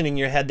information in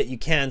your head that you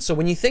can. So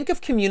when you think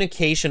of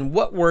communication,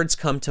 what words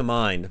come to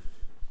mind?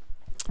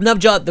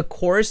 Navjot, the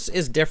course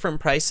is different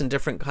price in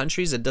different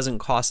countries. It doesn't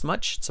cost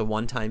much. It's a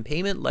one-time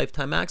payment,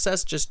 lifetime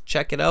access. Just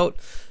check it out.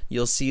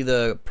 You'll see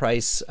the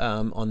price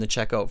on the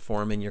checkout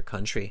form in your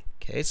country.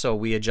 Okay, so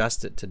we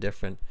adjust it to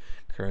different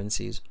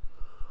currencies.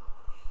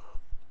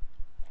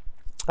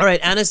 All right,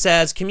 Anna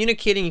says,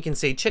 communicating, you can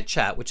say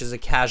chit-chat, which is a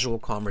casual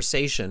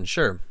conversation.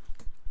 Sure.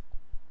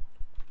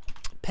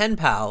 Pen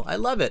pal, I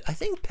love it. I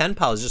think pen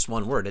pal is just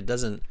one word. It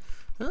doesn't,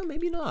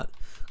 maybe not.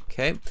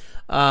 Okay.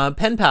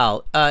 Pen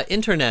pal,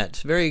 internet,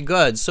 very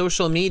good.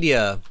 Social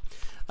media,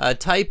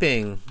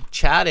 typing,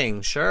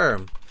 chatting,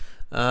 sure.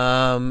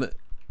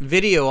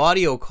 Video,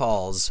 audio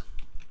calls,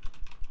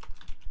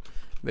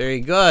 very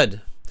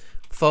good.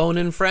 Phone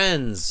and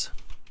friends.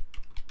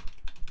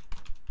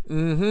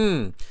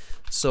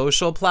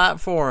 Social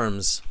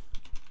platforms.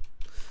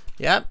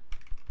 Yep.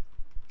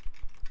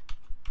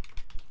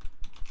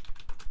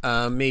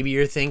 Maybe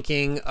you're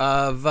thinking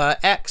of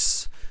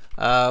X,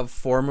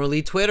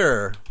 formerly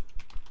Twitter.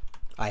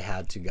 I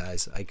had to,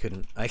 guys. I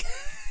couldn't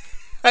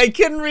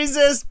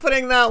resist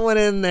putting that one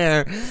in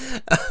there.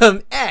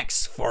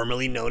 X,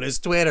 formerly known as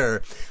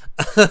Twitter.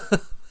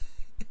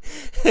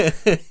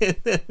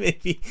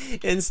 Maybe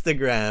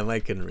Instagram. I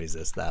couldn't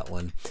resist that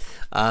one.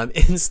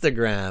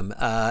 Instagram.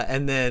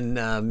 And then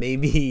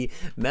maybe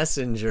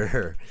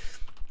Messenger,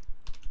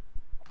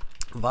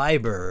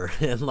 Viber,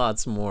 and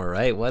lots more,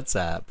 right?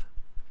 WhatsApp.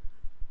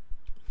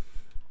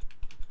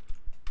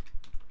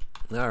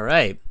 All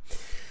right.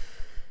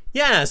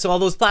 Yeah, so all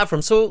those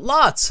platforms. So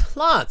lots.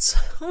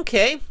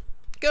 Okay,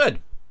 good.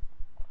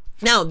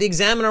 Now, the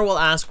examiner will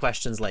ask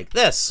questions like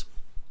this.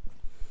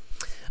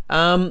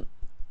 Who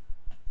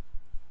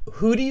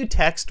do you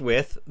text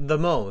with the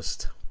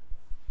most?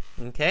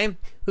 Okay,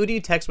 who do you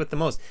text with the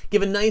most?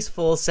 Give a nice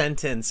full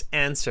sentence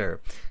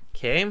answer.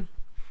 Okay.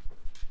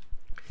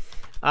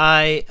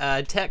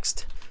 I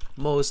text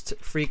most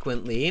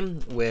frequently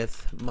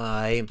with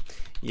my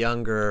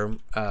younger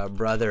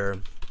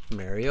brother,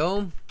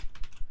 Mario,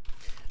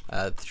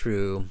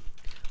 through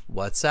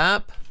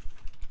WhatsApp,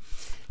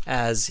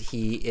 as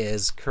he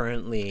is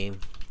currently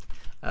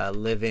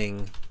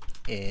living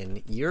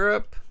in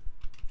Europe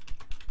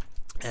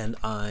and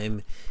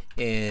I'm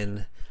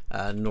in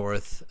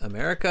North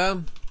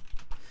America.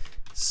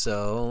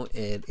 So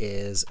it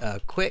is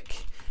a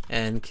quick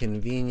and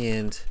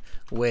convenient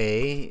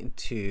way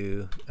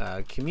to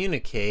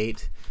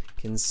communicate,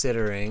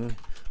 considering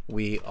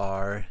we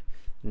are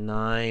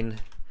 9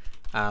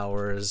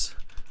 hours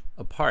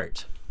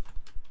apart.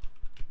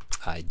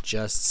 I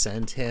just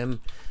sent him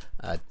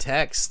a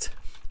text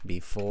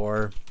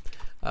before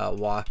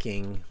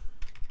walking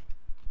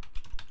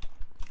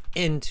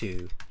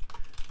into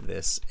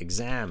this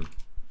exam.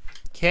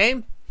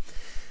 Okay.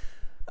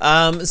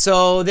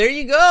 So there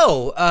you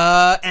go.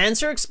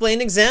 Answer,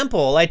 explain,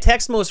 example. I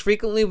text most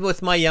frequently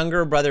with my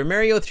younger brother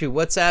Mario through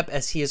WhatsApp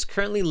as he is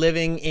currently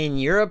living in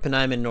Europe and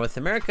I'm in North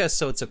America,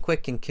 so it's a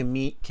quick and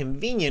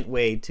convenient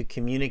way to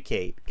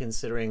communicate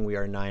considering we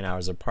are 9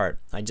 hours apart.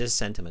 I just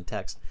sent him a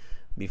text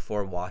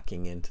before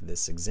walking into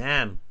this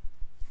exam.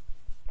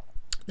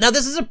 Now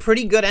this is a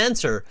pretty good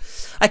answer.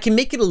 I can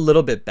make it a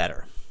little bit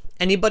better.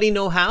 Anybody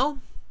know how?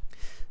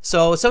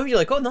 So some of you are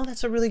like, oh no,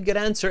 that's a really good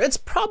answer. It's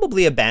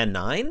probably a band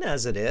 9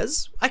 as it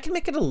is. I can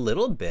make it a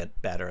little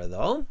bit better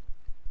though.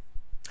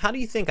 How do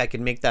you think I could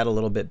make that a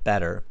little bit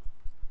better?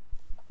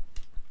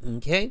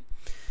 Okay.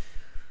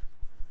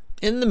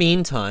 In the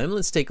meantime,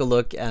 let's take a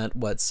look at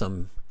what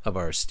some of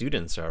our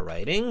students are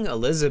writing.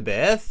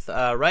 Elizabeth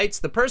writes,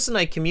 the person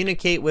I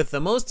communicate with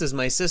the most is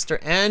my sister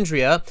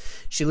Andrea.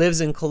 She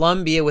lives in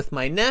Colombia with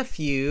my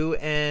nephew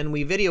and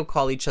we video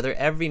call each other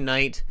every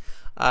night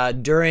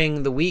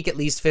during the week, at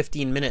least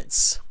 15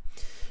 minutes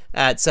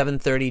at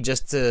 7:30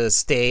 just to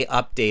stay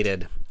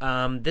updated.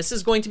 This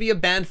is going to be a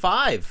band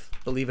 5,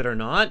 believe it or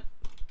not.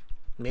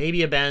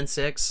 Maybe a band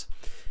 6.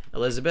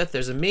 Elizabeth,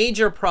 there's a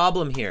major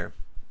problem here.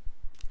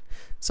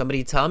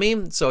 Somebody tell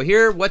me. So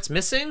here, what's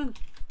missing?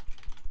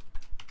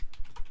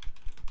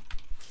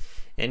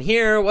 And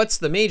here, what's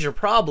the major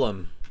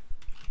problem?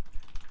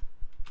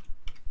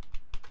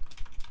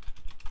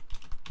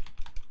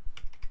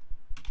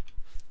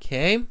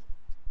 Okay.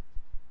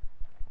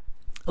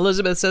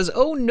 Elizabeth says,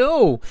 oh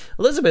no.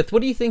 Elizabeth,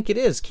 what do you think it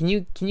is? Can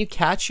you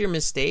catch your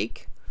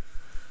mistake?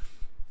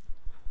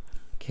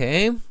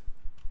 Okay.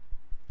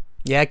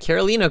 Yeah,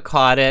 Carolina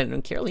caught it.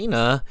 And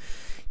Carolina,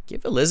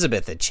 give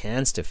Elizabeth a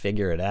chance to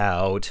figure it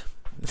out.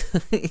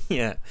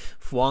 Yeah,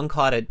 Fuang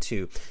caught it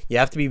too. You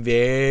have to be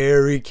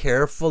very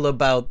careful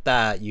about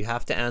that. You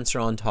have to answer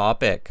on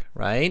topic,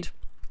 right?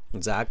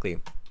 Exactly.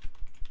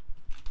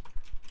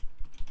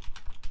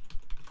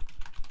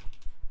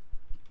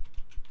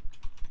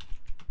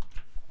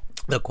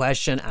 The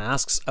question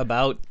asks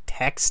about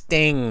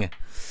texting.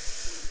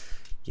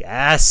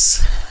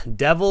 Yes,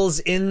 devil's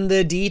in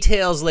the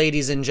details,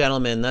 ladies and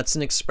gentlemen. That's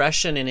an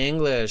expression in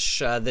English.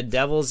 The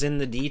devil's in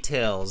the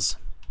details.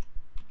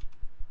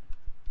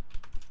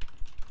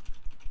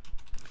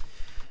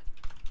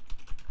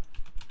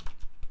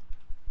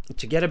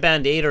 To get a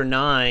band 8 or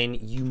 9,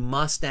 you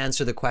must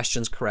answer the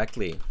questions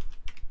correctly.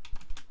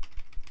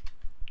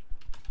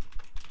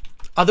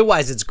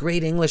 Otherwise, it's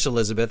great English,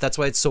 Elizabeth. That's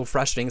why it's so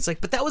frustrating. It's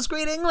like, but that was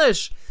great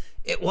English.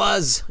 It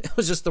was. It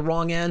was just the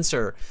wrong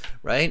answer,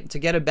 right? To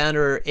get a band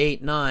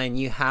 8, 9,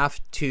 you have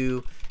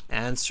to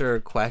answer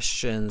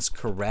questions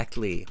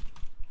correctly.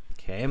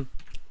 Okay?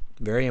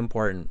 Very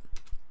important.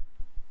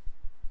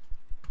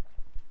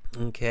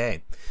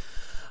 Okay.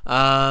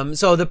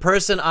 So the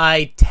person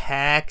I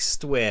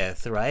text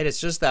with, right? It's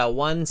just that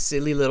one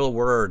silly little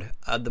word.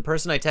 The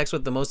person I text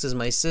with the most is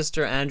my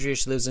sister, Andrea.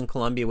 She lives in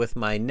Colombia with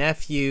my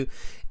nephew.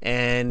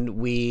 And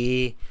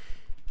we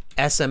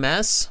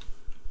SMS,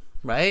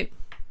 right?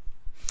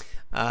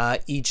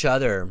 Each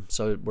other.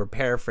 So we're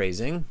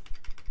paraphrasing.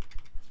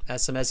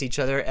 SMS each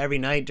other every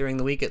night during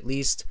the week at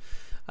least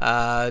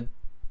 10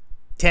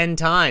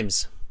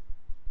 times.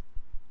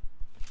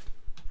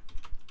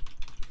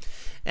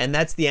 And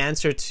that's the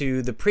answer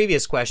to the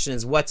previous question,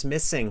 is what's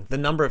missing? The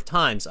number of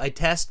times. I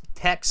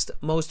text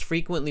most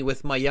frequently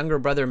with my younger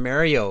brother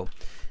Mario,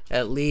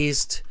 at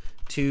least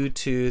 2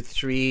 to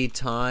 3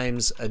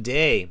 times a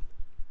day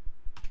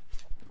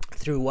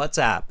through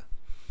WhatsApp.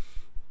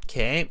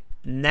 Okay,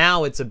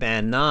 now it's a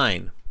band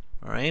 9.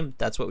 All right,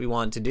 that's what we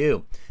want to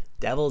do.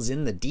 Devil's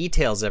in the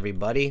details,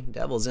 everybody.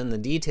 Devil's in the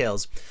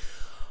details.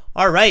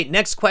 All right,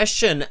 next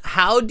question.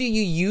 How do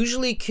you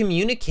usually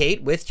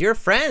communicate with your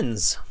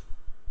friends?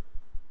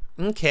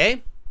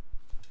 Okay.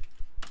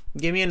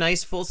 Give me a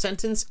nice full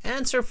sentence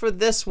answer for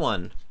this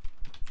one.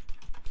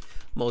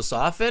 Most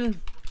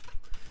often,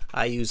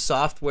 I use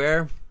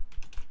software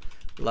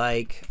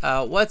like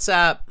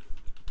WhatsApp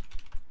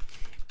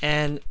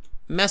and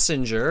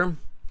Messenger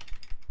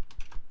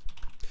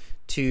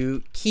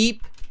to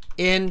keep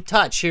in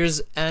touch.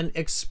 Here's an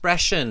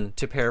expression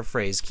to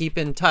paraphrase. Keep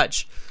in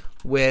touch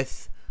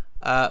with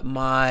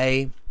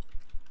my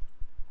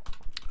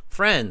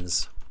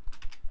friends.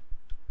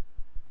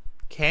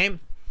 Okay.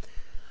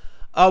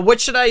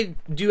 What should I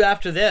do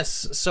after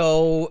this?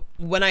 So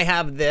when I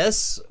have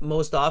this,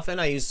 most often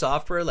I use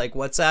software like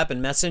WhatsApp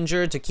and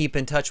Messenger to keep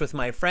in touch with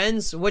my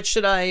friends. What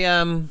should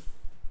I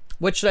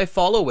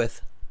follow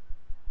with?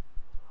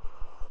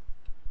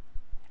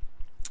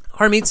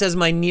 Harmeet says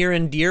my near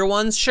and dear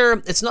ones.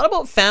 Sure, it's not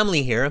about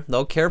family here,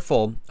 though.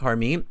 Careful,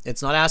 Harmeet.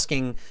 It's not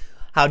asking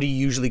how do you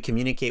usually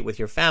communicate with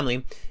your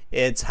family.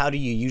 It's how do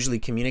you usually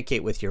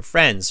communicate with your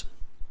friends.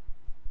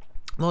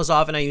 Most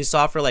often I use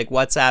software like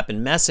WhatsApp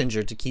and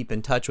Messenger to keep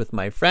in touch with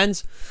my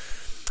friends.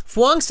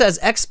 Fuang says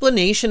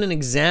explanation and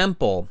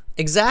example.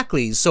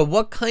 Exactly. So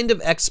what kind of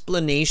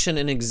explanation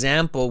and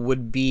example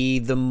would be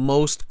the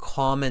most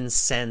common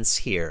sense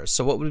here?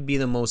 So what would be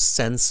the most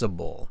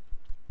sensible?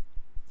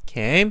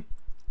 Okay.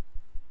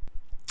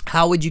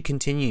 How would you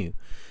continue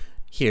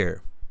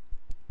here?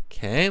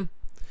 Okay.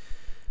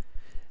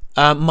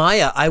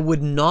 Maya, I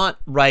would not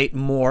write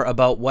more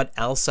about what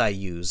else I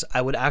use.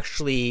 I would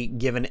actually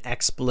give an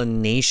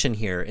explanation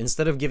here.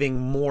 Instead of giving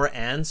more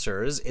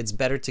answers, it's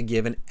better to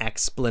give an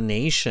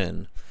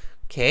explanation.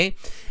 Okay?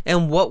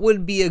 And what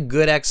would be a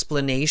good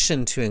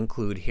explanation to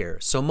include here?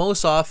 So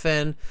most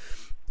often,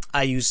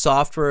 I use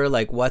software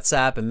like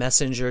WhatsApp and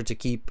Messenger to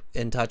keep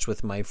in touch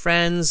with my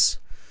friends,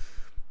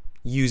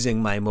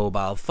 using my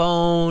mobile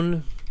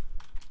phone.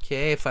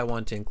 Okay, if I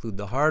want to include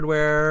the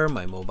hardware,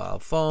 my mobile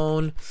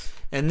phone.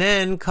 And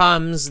then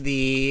comes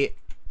the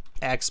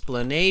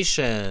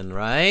explanation,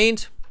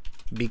 right?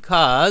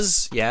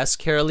 Because, yes,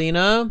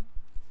 Carolina,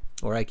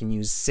 or I can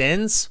use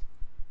since.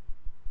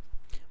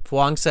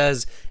 Fuang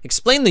says,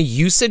 explain the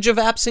usage of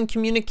apps in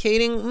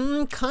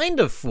communicating. Kind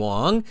of,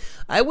 Fuang.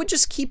 I would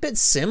just keep it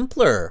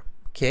simpler.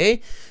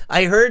 Okay,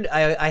 I heard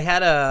I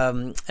had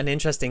an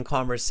interesting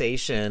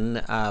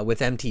conversation with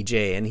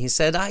MTJ, and he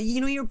said,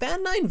 you know, your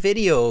Band 9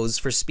 videos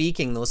for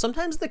speaking, though,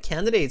 sometimes the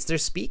candidates, their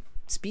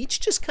speech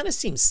just kind of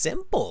seems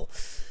simple.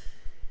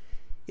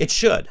 It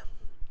should.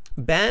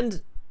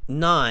 Band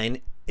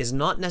 9 is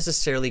not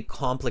necessarily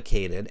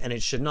complicated, and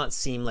it should not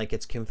seem like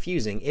it's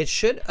confusing. It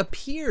should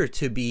appear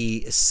to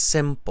be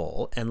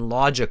simple and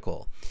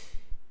logical.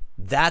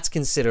 That's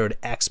considered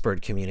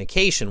expert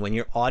communication, when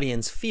your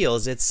audience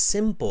feels it's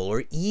simple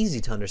or easy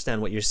to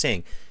understand what you're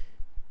saying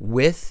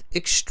with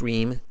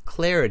extreme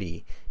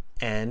clarity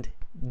and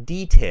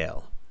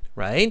detail,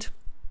 right?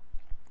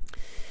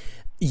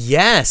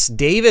 Yes,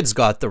 David's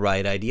got the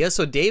right idea.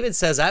 So David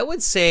says, I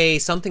would say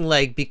something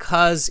like,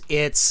 because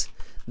it's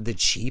the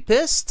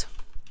cheapest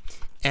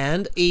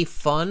and a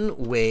fun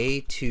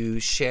way to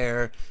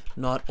share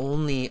not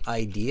only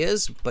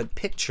ideas, but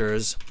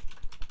pictures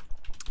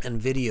and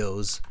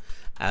videos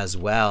as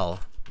well.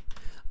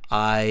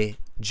 I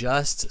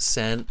just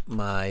sent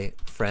my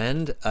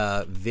friend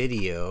a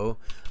video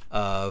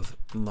of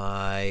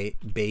my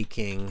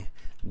baking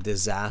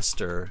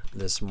disaster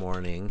this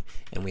morning,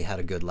 and we had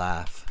a good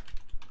laugh.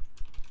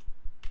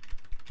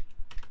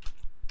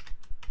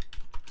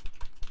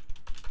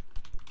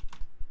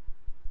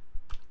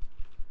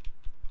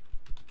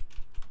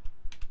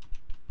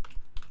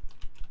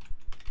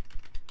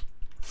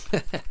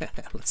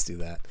 Let's do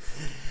that.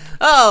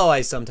 Oh,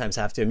 I sometimes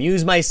have to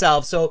amuse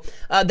myself. So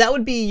that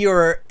would be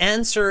your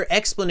answer,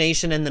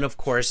 explanation, and then of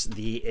course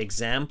the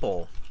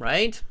example,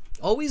 right?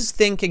 Always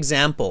think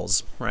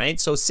examples, right?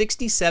 So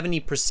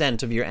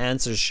 60-70% of your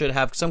answers should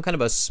have some kind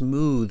of a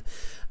smooth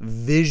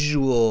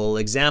visual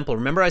example.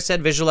 Remember I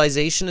said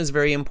visualization is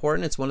very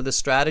important. It's one of the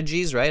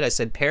strategies, right? I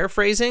said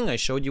paraphrasing. I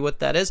showed you what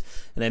that is.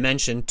 And I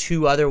mentioned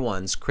two other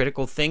ones: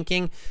 critical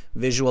thinking,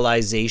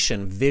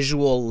 visualization,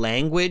 visual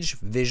language,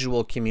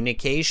 visual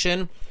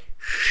communication.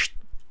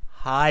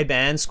 High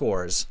band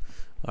scores.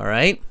 All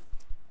right.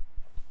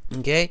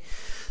 Okay.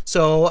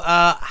 So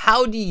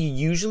how do you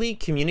usually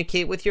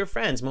communicate with your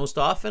friends? Most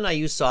often I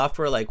use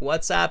software like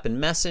WhatsApp and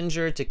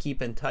Messenger to keep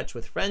in touch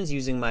with friends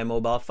using my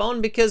mobile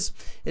phone, because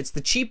it's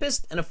the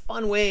cheapest and a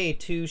fun way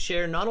to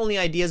share not only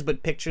ideas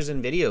but pictures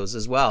and videos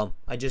as well.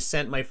 I just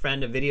sent my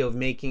friend a video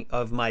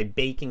of my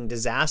baking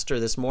disaster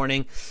this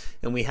morning,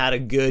 and we had a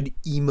good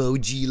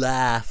emoji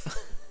laugh.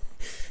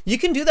 You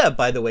can do that,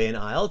 by the way, in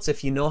IELTS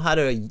if you know how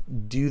to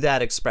do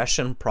that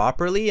expression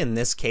properly. In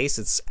this case,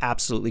 it's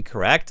absolutely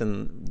correct,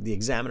 and the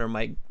examiner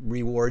might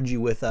reward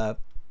you with a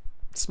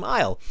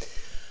smile.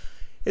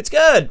 It's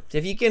good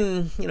if you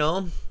can, you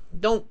know,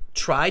 don't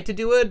try to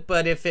do it,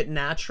 but if it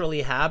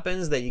naturally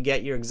happens that you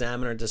get your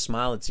examiner to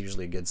smile, it's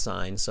usually a good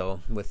sign. So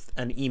with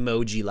an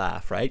emoji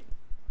laugh, right?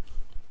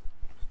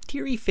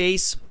 Teary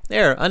face.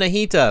 There,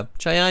 Anahita,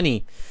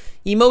 Chayani.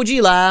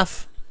 Emoji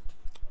laugh.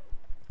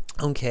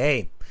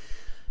 Okay.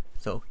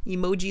 So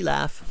emoji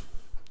laugh.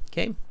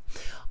 Okay.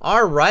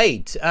 All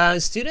right.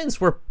 Students,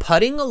 we're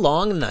putting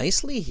along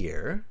nicely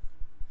here.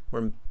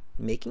 We're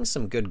making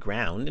some good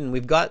ground, and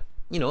we've got,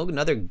 you know,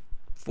 another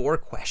 4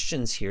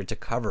 questions here to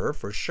cover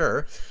for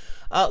sure.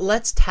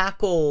 Let's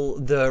tackle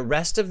the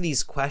rest of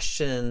these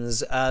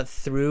questions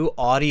through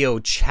audio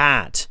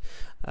chat.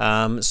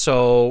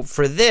 So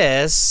for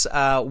this,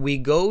 we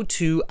go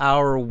to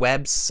our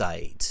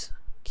website.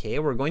 Okay,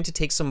 we're going to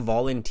take some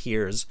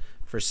volunteers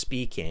for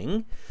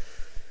speaking.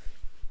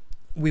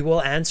 We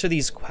will answer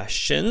these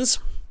questions,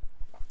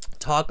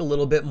 talk a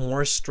little bit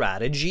more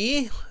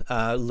strategy,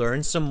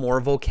 learn some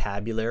more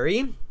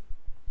vocabulary,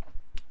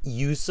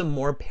 use some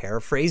more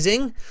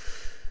paraphrasing,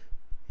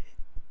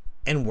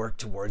 and work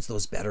towards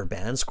those better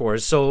band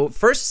scores. So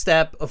first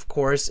step, of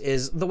course,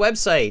 is the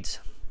website.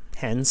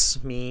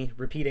 Hence me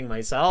repeating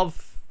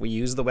myself. We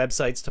use the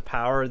websites to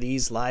power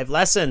these live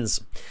lessons.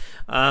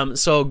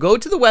 So go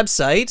to the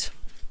website.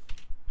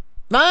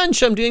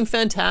 Manch, I'm doing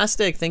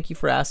fantastic. Thank you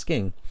for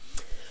asking.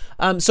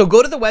 So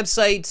go to the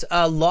website,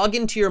 log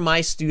into your My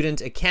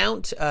Student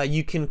account.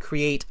 You can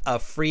create a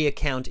free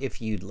account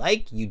if you'd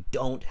like. You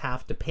don't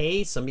have to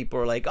pay. Some people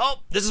are like,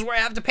 oh, this is where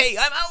I have to pay.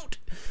 I'm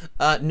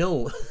out.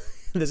 No,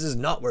 This is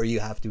not where you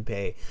have to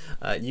pay.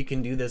 You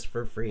can do this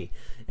for free.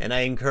 And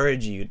I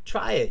encourage you,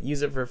 try it,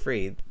 use it for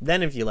free.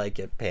 Then if you like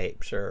it, pay.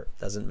 Sure,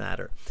 doesn't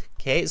matter.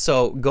 Okay,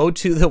 so go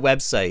to the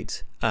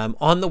website.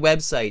 On the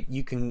website,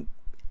 you can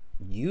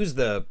use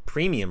the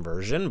premium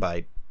version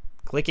by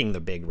clicking the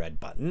big red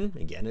button.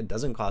 Again, it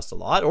doesn't cost a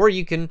lot. Or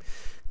you can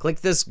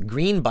click this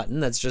green button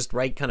that's just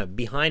right kind of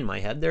behind my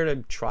head there to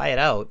try it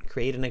out.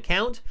 Create an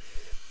account.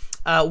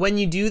 When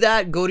you do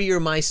that, go to your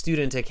My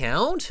Student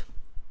account.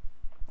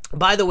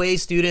 By the way,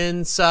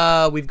 students,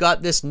 we've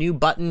got this new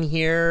button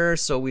here,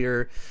 so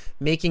we're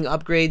making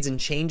upgrades and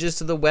changes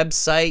to the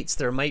websites.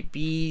 There might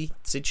be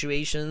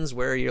situations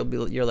where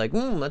you're like,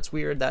 that's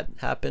weird, that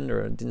happened,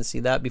 or I didn't see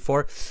that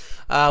before.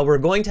 We're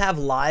going to have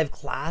live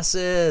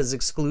classes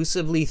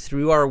exclusively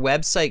through our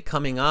website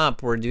coming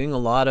up. We're doing a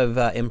lot of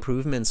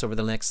improvements over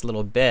the next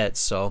little bit,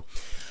 so.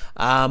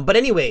 But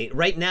anyway,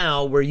 right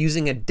now we're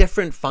using a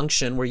different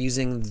function. We're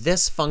using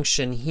this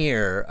function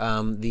here,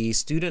 the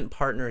student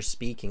partner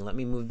speaking. Let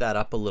me move that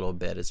up a little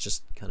bit. It's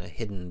just kind of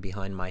hidden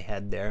behind my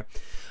head there.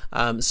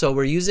 So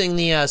we're using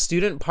the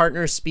student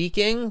partner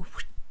speaking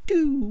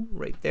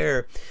right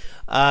there.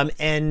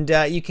 And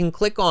you can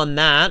click on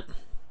that.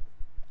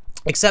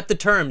 Accept the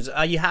terms.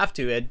 You have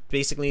to. It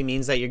basically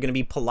means that you're going to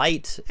be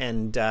polite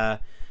and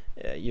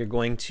you're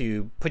going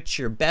to put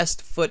your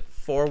best foot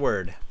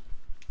forward.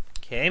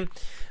 Okay.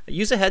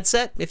 Use a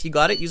headset if you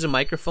got it. Use a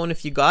microphone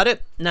if you got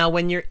it. Now,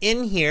 when you're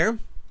in here,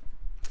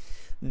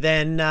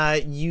 then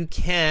you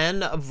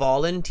can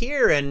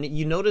volunteer. And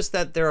you notice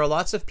that there are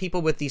lots of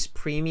people with these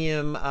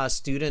premium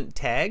student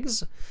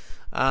tags.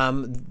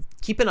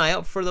 Keep an eye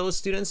out for those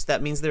students.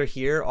 That means they're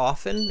here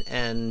often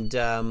and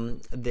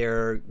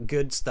they're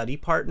good study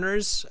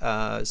partners.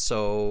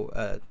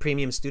 So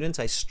premium students,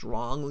 I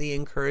strongly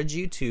encourage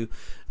you to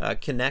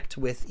connect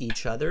with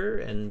each other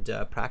and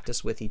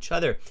practice with each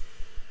other.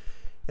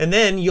 And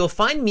then you'll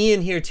find me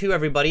in here too,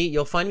 everybody.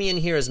 You'll find me in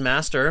here as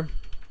master.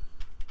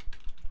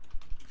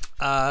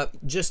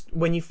 Just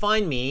when you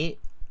find me,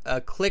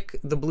 click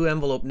the blue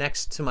envelope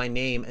next to my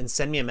name and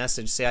send me a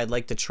message. Say I'd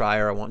like to try,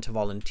 or I want to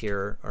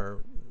volunteer,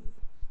 or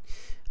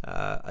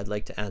I'd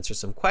like to answer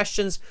some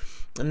questions.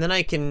 And then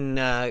I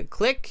can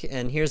click,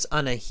 and here's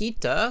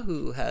Anahita,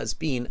 who has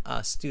been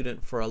a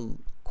student for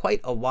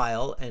quite a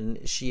while,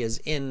 and she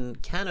is in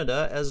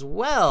Canada as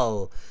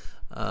well.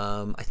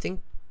 I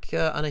think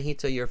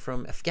Anahita, you're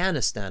from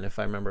Afghanistan, if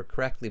I remember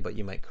correctly, but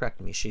you might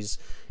correct me. She's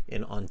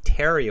in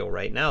Ontario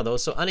right now, though.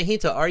 So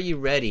Anahita, are you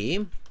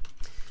ready?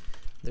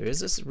 There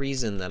is this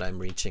reason that I'm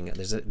reaching.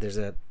 There's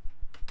an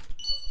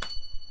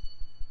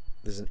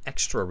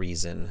extra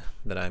reason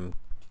that I'm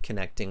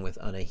connecting with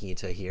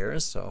Anahita here.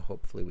 So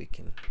hopefully we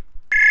can.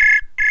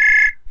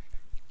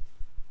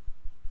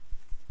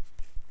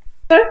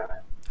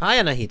 Sir? Hi,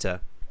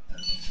 Anahita.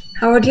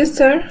 How are you,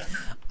 sir?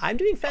 I'm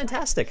doing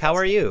fantastic. How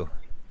are you?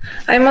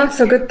 I'm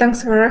also good.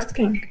 Thanks for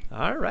asking.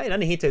 All right,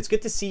 Anahita, it's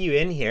good to see you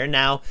in here.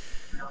 Now,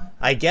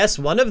 I guess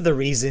one of the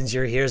reasons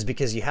you're here is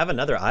because you have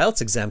another IELTS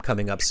exam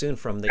coming up soon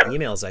from the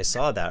emails. I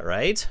saw that,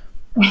 right?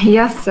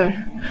 Yes, sir.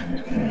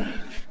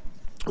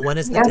 When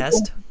is the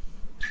test?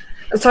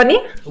 Sorry?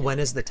 When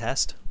is the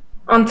test?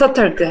 On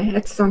Saturday.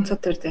 It's on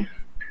Saturday.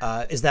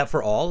 Is that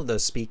for all? The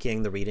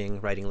speaking, the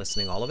reading, writing,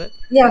 listening, all of it?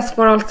 Yes,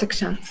 for all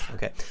sections.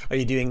 Okay. Are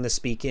you doing the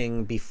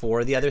speaking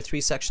before the other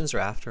 3 sections or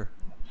after?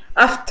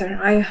 After.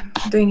 I'm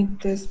doing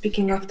the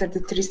speaking after the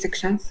 3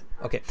 sections.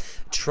 Okay.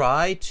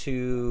 Try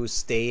to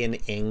stay in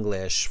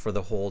English for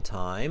the whole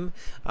time.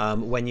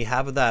 When you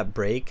have that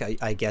break,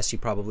 I guess you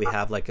probably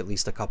have like at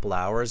least a couple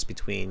hours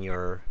between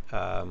your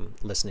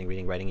listening,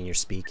 reading, writing, and your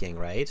speaking,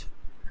 right?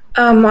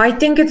 I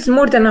think it's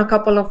more than a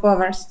couple of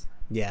hours.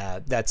 Yeah,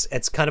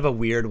 it's kind of a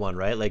weird one,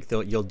 right? Like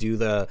you'll do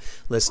the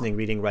listening,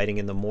 reading, writing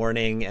in the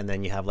morning, and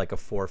then you have like a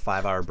 4 or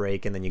 5 hour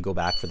break, and then you go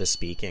back for the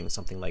speaking,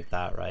 something like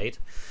that, right?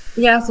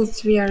 Yes,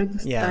 it's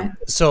weird. Yeah.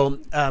 So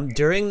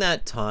during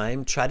that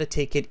time, try to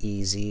take it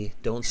easy.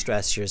 Don't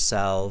stress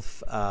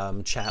yourself.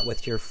 Chat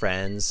with your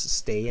friends.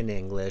 Stay in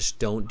English.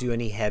 Don't do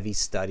any heavy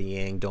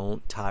studying.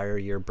 Don't tire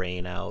your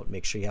brain out.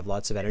 Make sure you have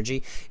lots of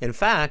energy. In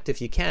fact, if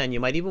you can, you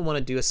might even want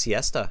to do a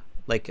siesta,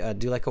 like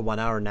do like a 1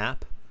 hour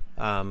nap.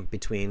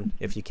 Between,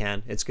 if you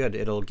can. It's good.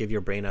 It'll give your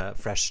brain a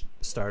fresh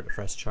start, a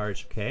fresh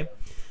charge. Okay,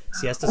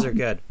 siestas are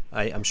good.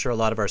 I'm sure a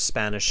lot of our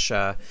Spanish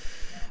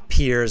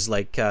peers,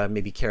 like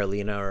maybe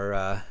Carolina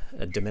or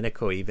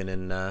Domenico, even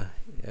in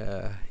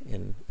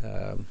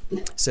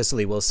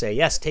Sicily, will say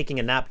yes. Taking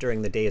a nap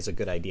during the day is a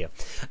good idea.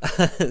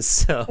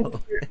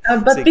 So,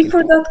 but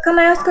before that, can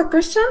I ask a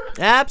question?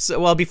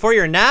 Well, before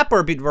your nap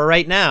or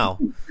right now?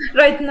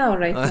 Right now,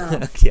 right now.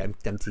 Okay,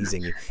 I'm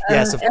teasing you.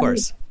 Yes, of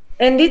course.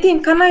 And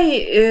Nitin, can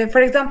I,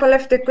 for example,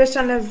 if the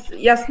question is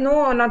yes,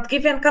 no, or not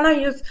given, can I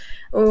use,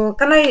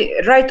 can I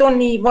write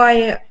only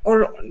Y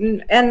or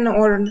N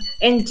or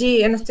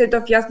NG instead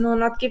of yes, no,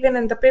 not given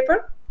in the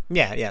paper?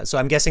 Yeah. So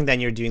I'm guessing then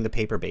you're doing the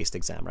paper-based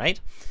exam, right?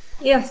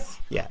 Yes.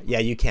 Yeah,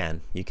 you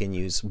can. You can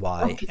use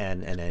Y Okay.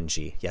 and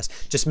NG. Yes.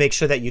 Just make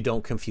sure that you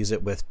don't confuse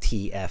it with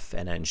TF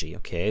and NG,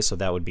 okay? So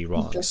that would be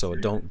wrong. Yes. So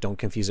don't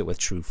confuse it with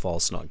true,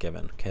 false, not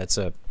given. Okay, it's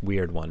a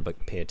weird one,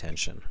 but pay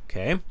attention,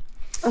 okay?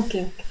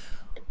 Okay.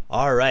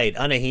 All right,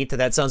 Anahita,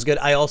 that sounds good.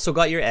 I also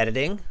got your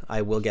editing.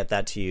 I will get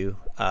that to you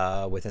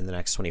within the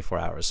next 24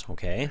 hours,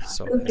 okay?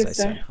 So Thank as you, I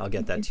sir. said, I'll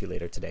get that to you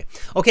later today.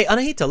 Okay,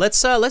 Anahita,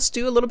 let's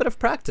do a little bit of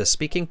practice.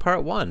 Speaking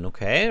part 1,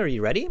 okay? Are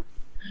you ready?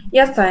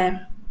 Yes, I am.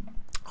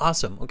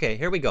 Awesome. Okay,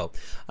 here we go.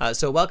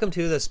 So welcome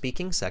to the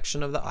speaking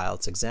section of the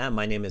IELTS exam.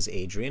 My name is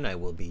Adrian. I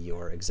will be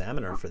your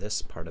examiner for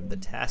this part of the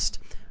test.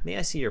 May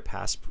I see your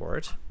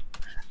passport?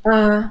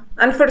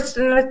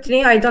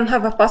 Unfortunately, I don't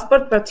have a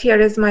passport, but here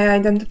is my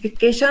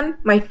identification,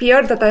 my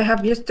PR that I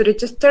have used to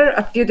register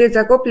a few days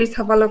ago. Please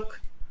have a look.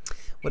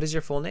 What is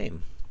your full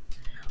name?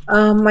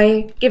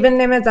 My given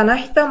name is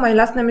Anahita. My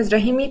last name is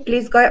Rahimi.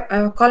 Please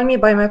call me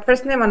by my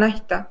first name,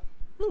 Anahita.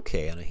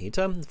 Okay,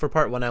 Anahita. For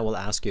part 1, I will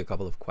ask you a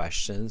couple of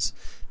questions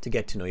to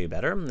get to know you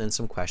better, and then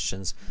some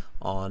questions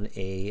on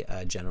a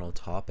general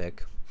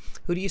topic.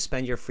 Who do you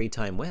spend your free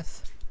time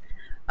with?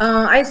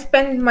 I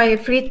spend my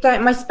free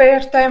time, my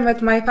spare time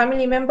with my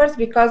family members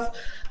because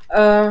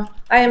I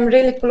am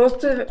really close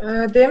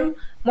to them.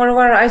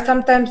 Moreover, I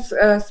sometimes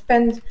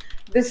spend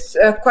this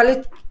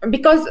quality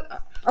because.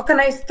 Oh,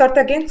 can I start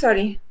again?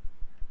 Sorry.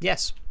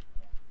 Yes.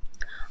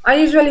 I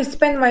usually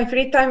spend my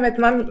free time with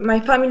my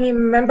family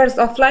members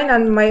offline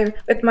and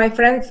with my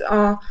friends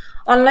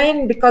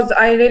online because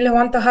I really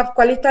want to have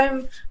quality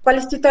time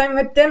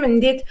with them.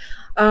 Indeed,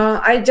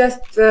 I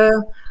just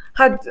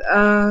had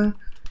a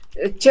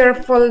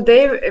cheerful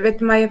day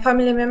with my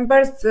family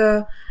members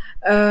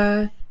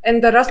in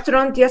the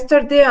restaurant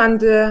yesterday,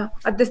 and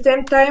at the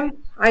same time,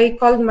 I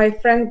called my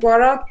friend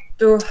Guara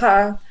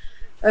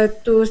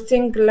to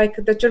sing like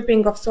the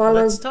chirping of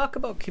swallows. Let's talk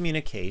about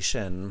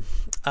communication.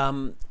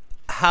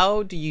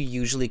 How do you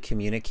usually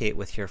communicate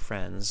with your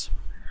friends?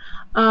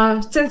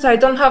 Since I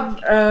don't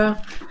have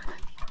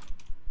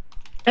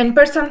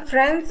in-person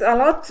friends a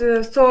lot,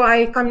 so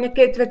I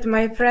communicate with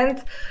my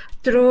friends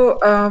through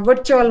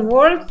virtual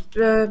world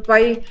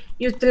by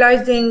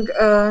utilizing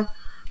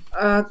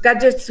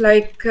gadgets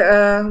like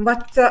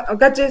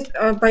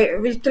WhatsApp, by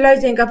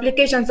utilizing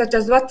applications such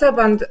as WhatsApp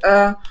and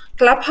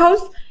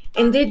Clubhouse.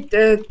 Indeed,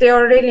 they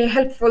are really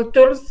helpful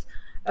tools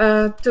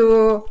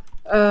to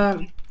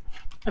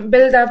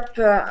build up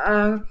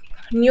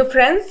new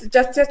friends.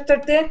 Just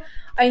yesterday,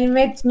 I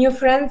made new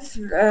friends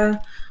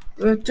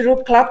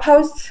through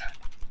Clubhouse,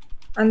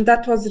 and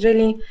that was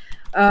really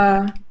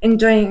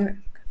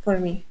enjoying for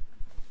me.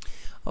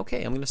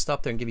 Okay, I'm going to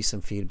stop there and give you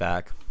some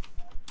feedback.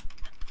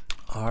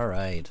 All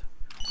right.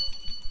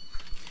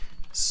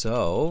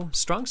 So,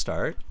 strong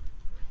start.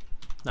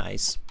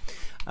 Nice.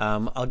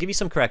 I'll give you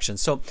some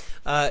corrections. So,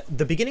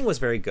 the beginning was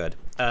very good.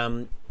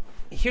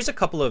 Here's a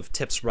couple of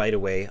tips right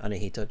away,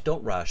 Anahita.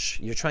 Don't rush.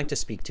 You're trying to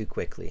speak too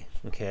quickly,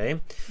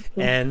 okay?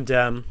 And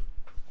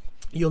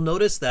you'll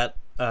notice that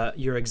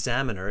your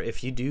examiner,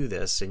 if you do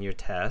this in your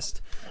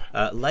test,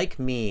 like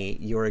me,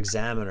 your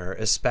examiner,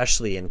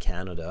 especially in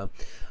Canada,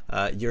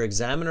 your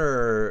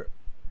examiner,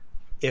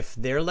 if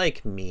they're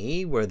like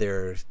me, where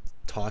they're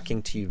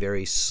talking to you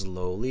very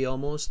slowly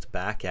almost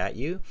back at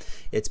you,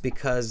 it's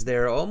because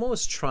they're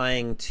almost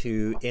trying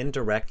to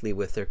indirectly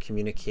with their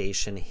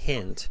communication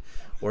hint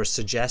or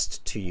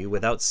suggest to you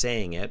without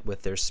saying it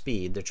with their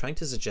speed. They're trying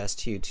to suggest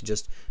to you to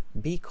just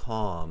be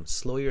calm,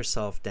 slow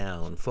yourself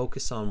down,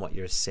 focus on what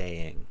you're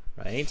saying,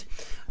 right?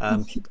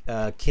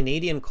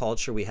 Canadian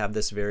culture, we have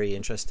this very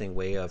interesting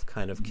way of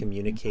kind of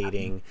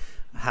communicating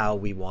how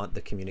we want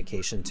the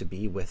communication to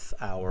be with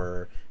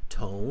our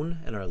tone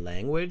and our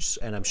language.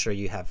 And I'm sure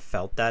you have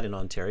felt that in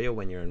Ontario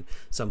when you're in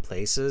some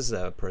places,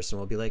 a person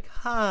will be like,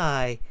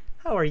 "Hi,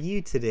 how are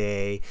you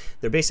today?"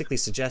 They're basically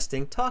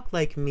suggesting, talk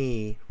like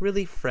me,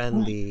 really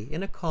friendly,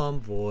 in a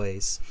calm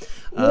voice.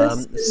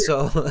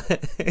 So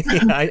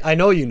yeah, I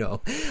know you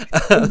know.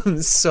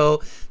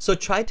 So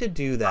try to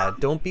do that.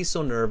 Don't be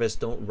so nervous.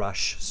 Don't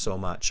rush so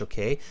much,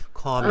 okay?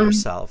 Calm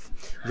yourself.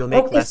 You'll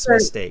make less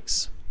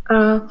mistakes.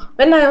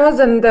 When I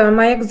was in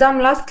my exam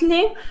last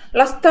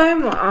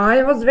time,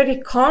 I was very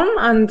calm,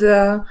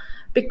 and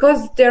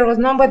because there was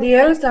nobody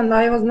else and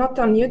I was not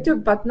on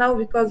YouTube, but now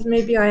because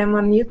maybe I am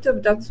on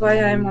YouTube, that's why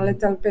I'm a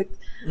little bit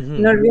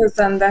nervous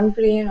and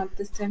angry at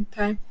the same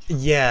time.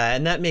 Yeah,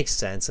 and that makes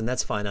sense, and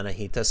that's fine,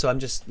 Anahita. So I'm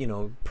just,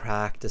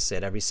 practice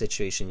it. Every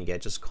situation you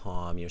get, just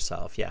calm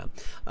yourself. Yeah.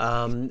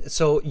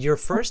 So your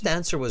first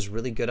answer was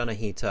really good,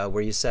 Anahita,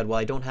 where you said, well,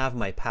 I don't have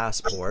my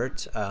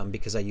passport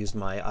because I used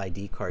my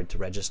ID card to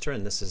register,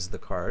 and this is the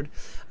card.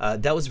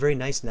 That was very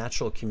nice,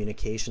 natural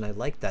communication. I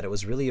liked that. It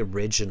was really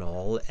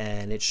original,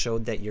 and it showed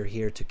proud that you're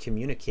here to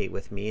communicate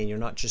with me and you're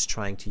not just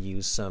trying to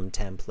use some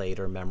template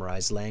or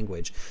memorized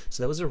language.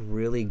 So that was a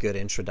really good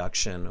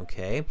introduction,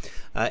 okay?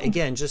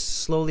 Again,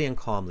 just slowly and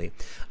calmly.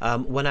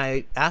 When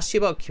I asked you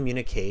about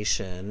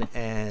communication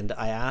and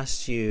I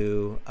asked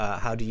you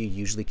how do you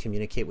usually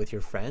communicate with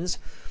your friends,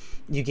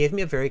 you gave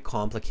me a very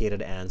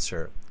complicated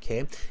answer,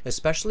 okay?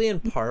 Especially in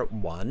part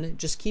 1,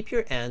 just keep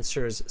your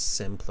answers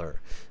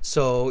simpler.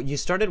 So you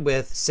started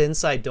with,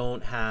 since I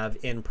don't have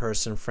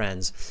in-person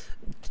friends.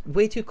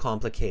 Way too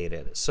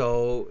complicated.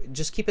 So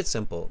just keep it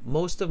simple.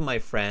 Most of my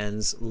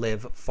friends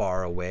live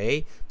far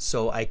away,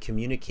 so I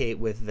communicate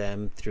with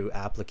them through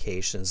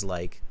applications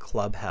like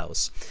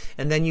Clubhouse.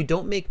 And then you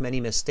don't make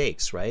many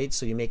mistakes, right?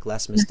 So you make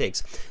less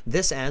mistakes.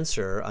 This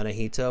answer,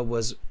 Anahita,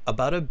 was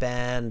about a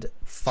band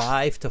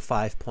 5 to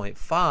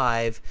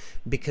 5.5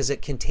 because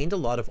it contained a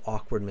lot of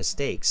awkward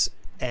mistakes.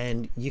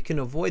 And you can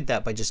avoid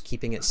that by just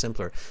keeping it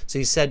simpler. So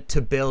you said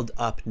to build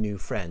up new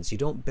friends. You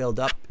don't build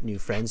up new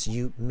friends,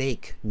 you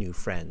make new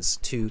friends.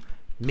 To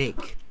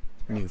make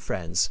new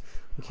friends.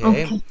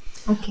 Okay.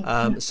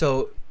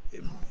 So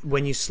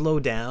when you slow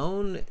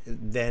down,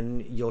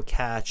 then you'll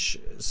catch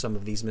some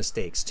of these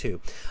mistakes too.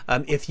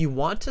 If you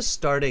want to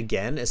start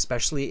again,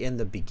 especially in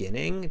the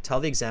beginning, tell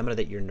the examiner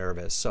that you're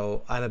nervous.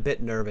 So I'm a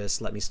bit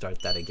nervous, let me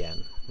start that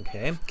again.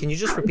 Okay. Can you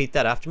just repeat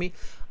that after me?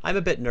 I'm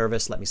a bit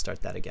nervous, let me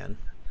start that again.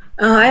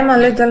 I'm a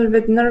little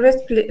bit nervous.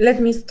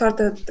 Let me start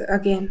it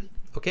again.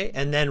 Okay,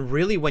 and then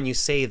really when you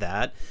say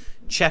that,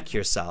 check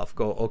yourself.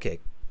 Go, okay,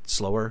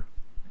 slower,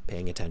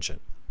 paying attention.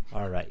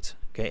 All right,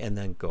 okay, and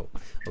then go.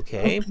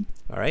 Okay,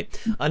 all right.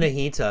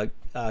 Anahita,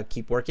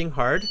 keep working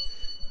hard.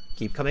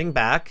 Keep coming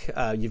back.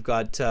 You've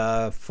got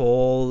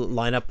full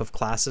lineup of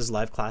classes,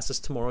 live classes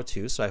tomorrow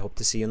too, so I hope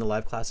to see you in the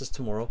live classes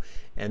tomorrow.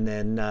 And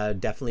then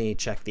definitely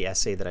check the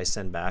essay that I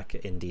send back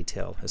in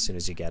detail as soon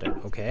as you get it,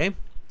 okay?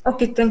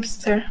 Okay, thanks,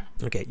 sir.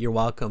 Okay, you're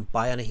welcome.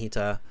 Bye,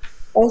 Anahita.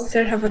 Bye,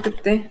 sir. Have a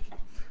good day.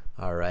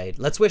 All right.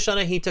 Let's wish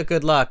Anahita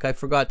good luck. I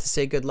forgot to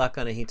say good luck,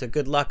 Anahita.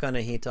 Good luck,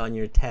 Anahita, on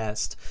your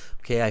test.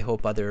 Okay, I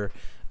hope other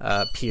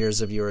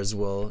peers of yours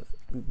will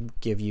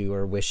give you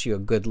or wish you a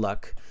good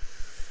luck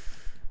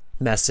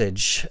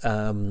message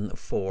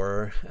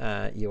for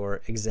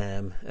your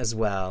exam as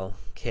well.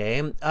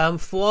 Okay.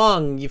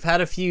 Phuong, you've had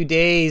a few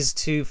days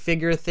to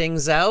figure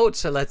things out.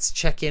 So let's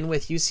check in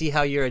with you, see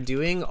how you're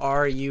doing.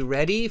 Are you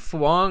ready?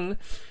 Phuong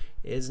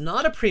is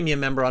not a premium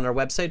member on our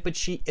website, but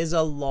she is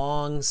a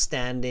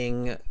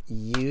long-standing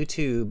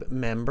YouTube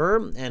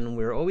member, and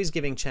we're always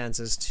giving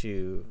chances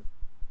to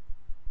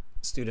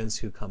students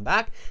who come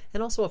back,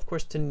 and also of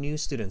course to new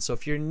students. So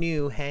if you're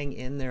new, hang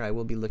in there. I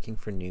will be looking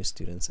for new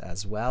students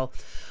as well.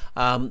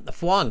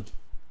 Phuong,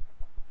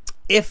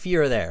 if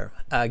you're there,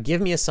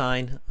 give me a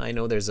sign. I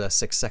know there's a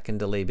 6-second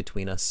delay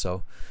between us,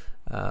 so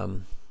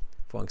Phuong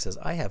says,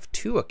 I have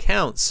 2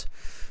 accounts.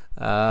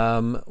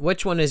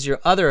 Which one is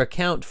your other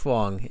account,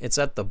 Phuong? It's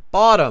at the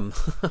bottom.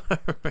 All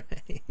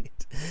right.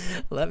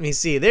 Let me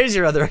see. There's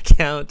your other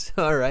account.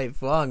 All right,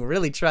 Phuong,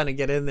 really trying to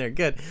get in there.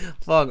 Good.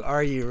 Phuong,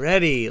 are you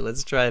ready?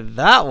 Let's try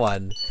that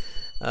one.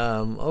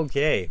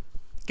 Okay.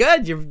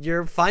 Good.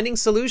 You're finding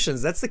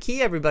solutions. That's the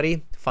key,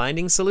 everybody.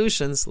 Finding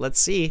solutions.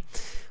 Let's see.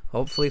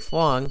 Hopefully,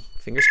 Phuong,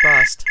 fingers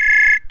crossed.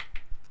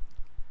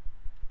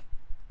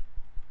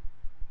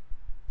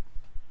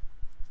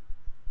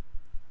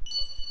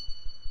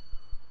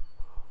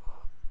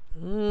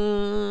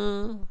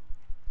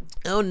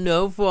 Oh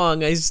no,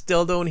 Phuong, I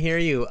still don't hear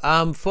you.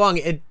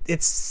 Phuong,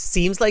 it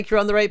seems like you're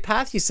on the right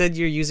path. You said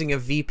you're using a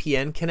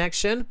VPN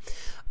connection.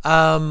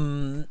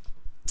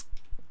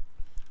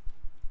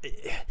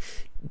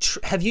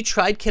 Have you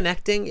tried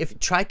connecting?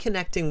 Try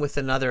connecting with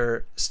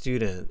another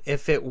student.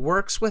 If it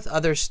works with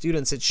other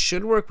students, it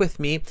should work with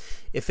me.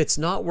 If it's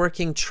not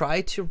working,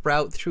 try to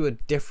route through a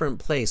different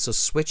place. So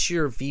switch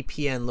your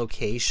VPN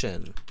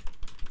location.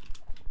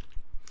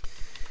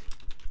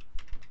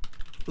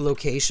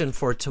 Location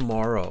for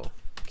tomorrow.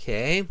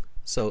 Okay,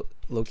 so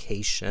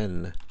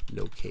location.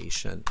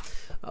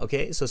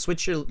 Okay, so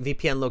switch your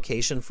VPN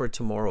location for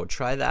tomorrow.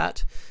 Try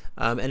that.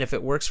 And if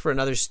it works for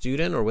another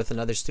student or with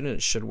another student,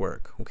 it should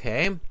work.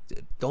 Okay,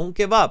 don't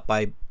give up.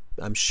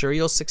 I'm sure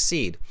you'll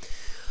succeed.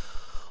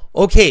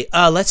 Okay,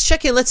 let's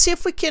check in. Let's see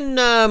if we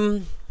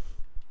can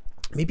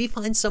maybe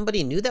find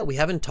somebody new that we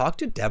haven't talked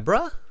to.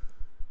 Deborah,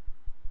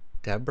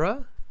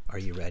 are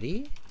you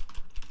ready?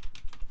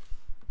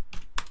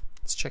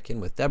 Let's check in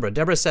with Deborah.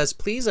 Deborah says,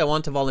 please, I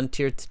want to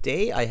volunteer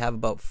today. I have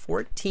about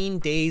 14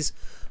 days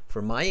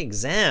for my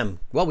exam.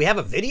 Well, we have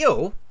a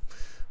video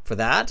for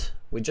that.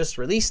 We just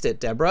released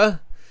it,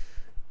 Deborah.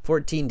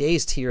 14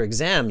 days to your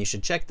exam. You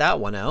should check that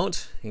one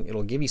out.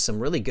 It'll give you some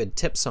really good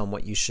tips on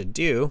what you should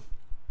do.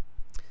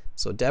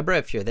 So Deborah,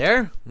 if you're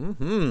there,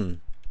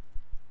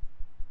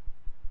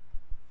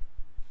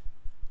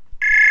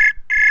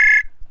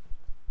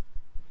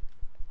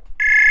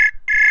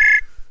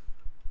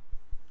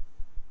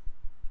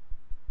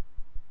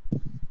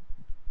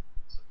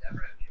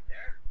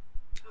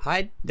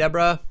 Hi,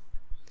 Deborah.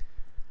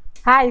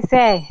 Hi,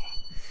 Say.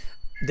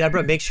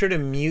 Deborah, make sure to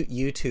mute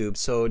YouTube.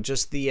 So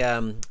just the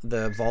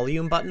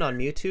volume button on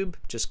YouTube,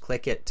 just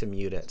click it to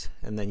mute it,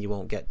 and then you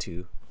won't get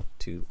to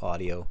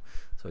audio.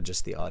 So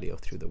just the audio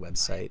through the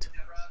website.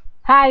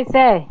 Hi,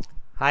 sir.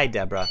 Hi,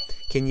 Deborah.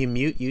 Can you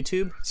mute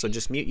YouTube? So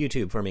just mute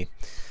YouTube for me.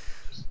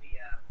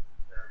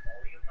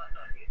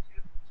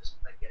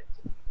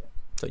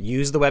 So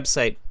use the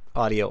website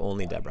audio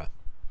only, Deborah.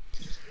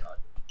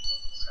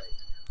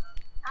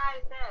 Hi,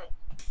 sir.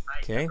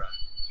 Okay.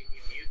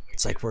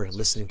 It's like we're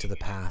listening to the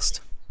past.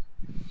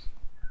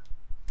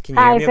 Can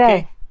you Hi, hear me sir.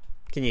 okay?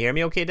 Can you hear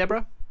me okay,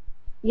 Deborah?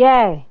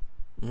 Yeah,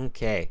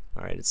 Okay.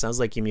 All right. It sounds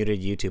like you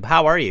muted YouTube.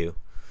 How are you?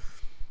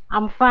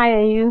 I'm fine.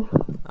 And you?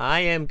 I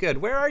am good.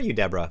 Where are you,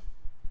 Deborah?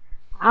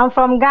 I'm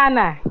from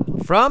Ghana.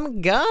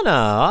 From Ghana.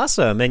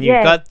 Awesome. And you've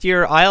Yeah. got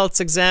your IELTS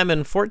exam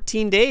in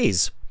 14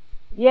 days.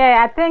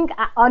 Yeah, I think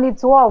on the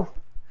 12th.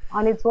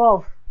 On the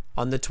 12th.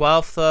 On the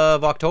 12th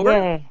of October?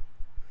 Yeah.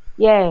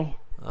 Yeah.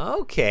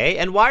 Okay.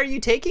 And why are you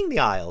taking the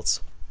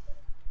IELTS?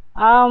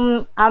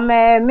 I'm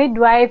a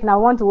midwife and I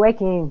want to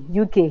work in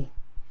UK.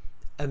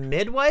 A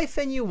midwife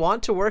and you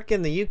want to work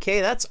in the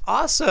UK? That's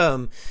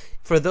awesome.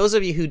 For those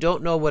of you who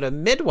don't know what a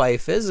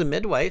midwife is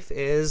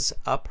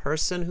a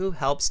person who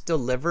helps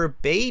deliver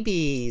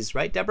babies.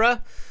 Right,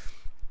 Deborah?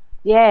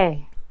 Yeah.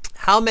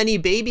 How many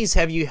babies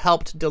have you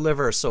helped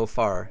deliver so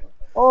far?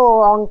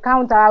 Oh, on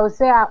counter, I would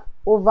say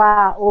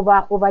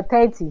over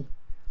 30.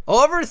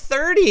 Over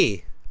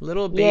 30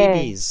 little Yeah.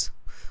 babies.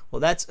 Well,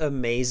 that's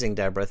amazing,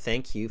 Deborah.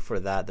 Thank you for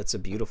that. That's a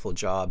beautiful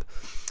job.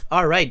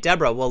 All right,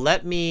 Deborah. Well,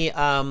 let me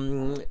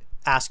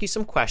ask you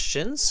some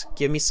questions.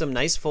 Give me some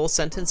nice full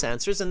sentence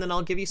answers, and then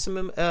I'll give you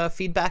some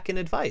feedback and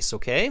advice,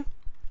 okay?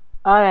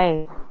 All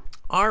right.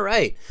 All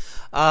right.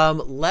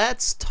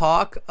 Let's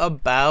talk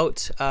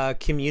about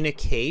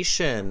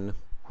communication.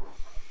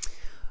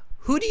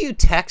 Who do you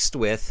text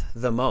with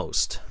the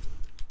most?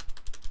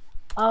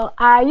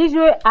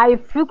 I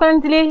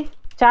frequently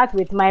chat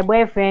with my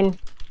boyfriend,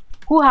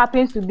 who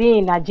happens to be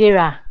in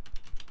Nigeria,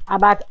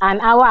 about an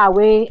hour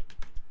away,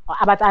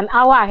 about an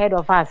hour ahead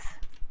of us.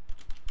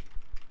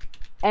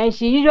 And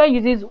she usually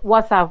uses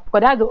WhatsApp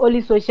because that's the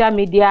only social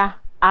media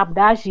app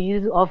that she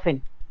uses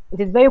often. It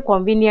is very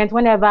convenient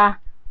whenever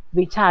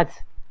we chat.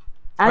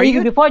 And Are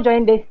you- before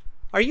joining the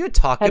Are you a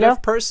talkative Hello?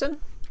 person?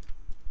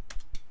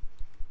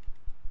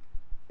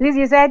 please,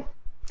 you said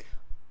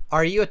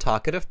Are you a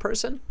talkative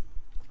person?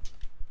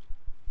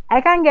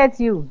 I can't get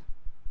you.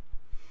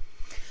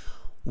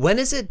 When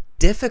is it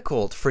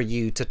difficult for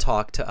you to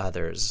talk to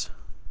others?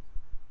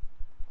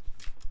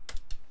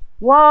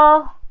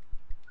 Well,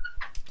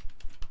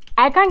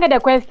 I can't get the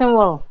question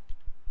well.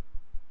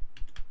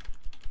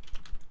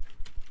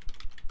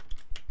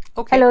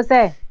 Okay. Hello,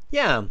 sir.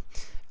 Yeah.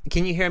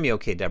 Can you hear me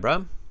okay,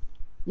 Deborah?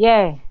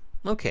 Yeah.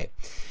 Okay.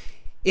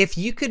 If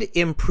you could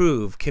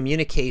improve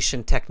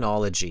communication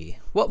technology,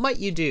 what might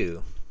you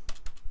do?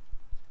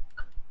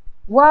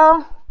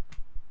 Well,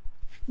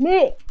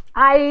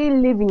 I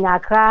live in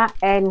Accra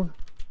and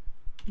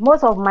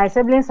most of my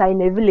siblings are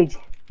in a village.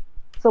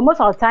 So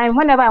most of the time,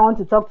 whenever I want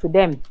to talk to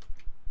them,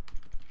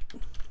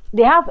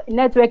 they have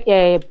network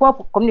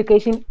poor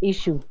communication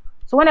issue.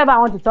 So whenever I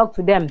want to talk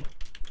to them,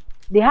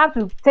 they have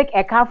to take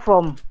a car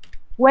from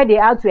where they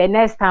are to a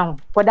next town.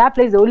 For that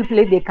place, the only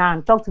place they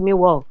can talk to me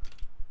well.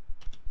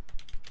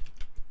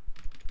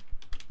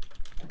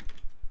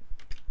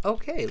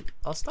 Okay,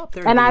 I'll stop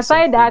there. And give you some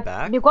aside that,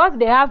 feedback. because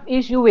they have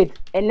issue with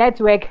a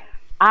network,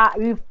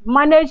 we've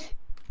managed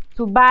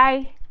to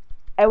buy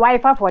a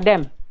Wi-Fi for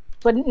them.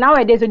 So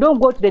nowadays, they don't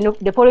go to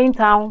the foreign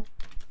town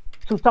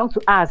to talk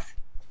to us.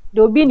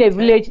 They'll be in a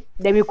village,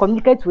 they will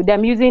communicate with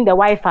them using the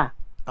Wi-Fi.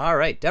 All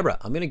right, Deborah,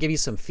 I'm going to give you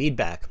some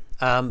feedback.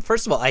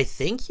 First of all, I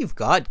think you've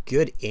got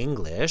good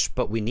English,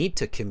 but we need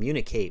to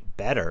communicate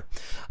better.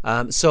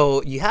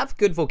 So you have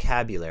good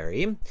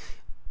vocabulary.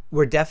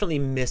 We're definitely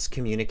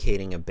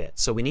miscommunicating a bit.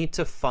 So we need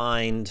to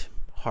find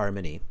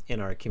harmony in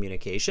our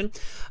communication.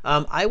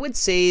 I would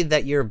say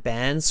that your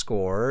band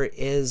score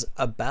is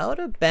about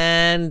a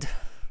band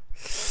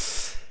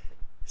 6.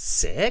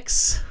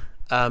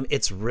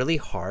 It's really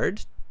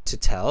hard to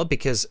tell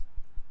because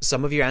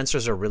some of your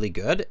answers are really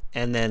good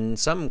and then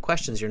some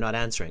questions you're not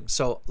answering.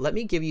 So let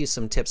me give you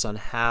some tips on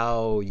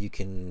how you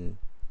can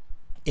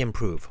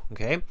improve,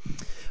 okay?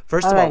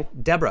 First of all,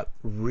 Deborah,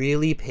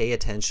 really pay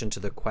attention to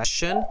the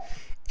question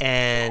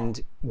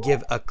and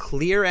give a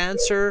clear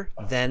answer,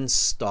 then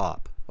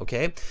stop.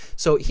 Okay,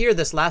 so here,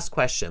 this last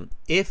question: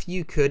 if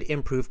you could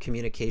improve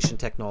communication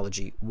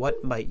technology,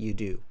 what might you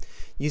do?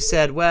 You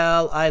said,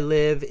 well, I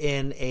live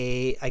in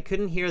a, I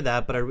couldn't hear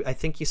that, but I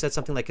think you said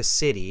something like a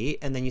city,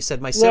 and then you said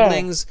my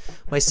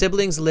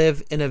siblings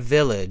live in a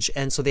village,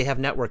 and so they have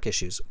network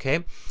issues.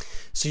 Okay,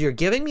 so you're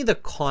giving me the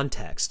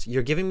context,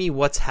 you're giving me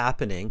what's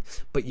happening,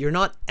 but you're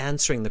not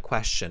answering the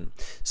question.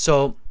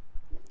 So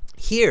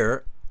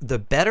here, the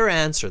better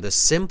answer, the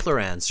simpler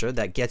answer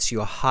that gets you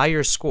a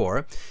higher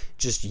score,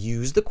 just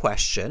use the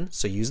question,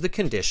 so use the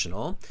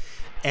conditional,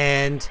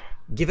 and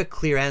give a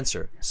clear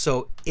answer.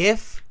 So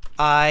if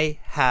I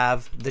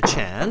have the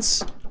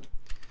chance,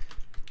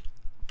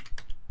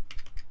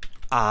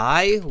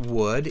 I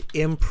would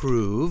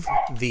improve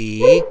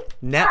the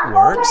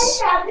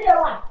networks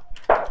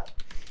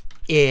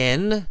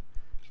in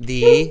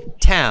the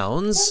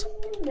towns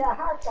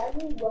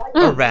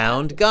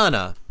around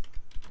Ghana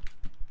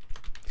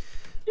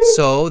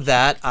so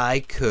that I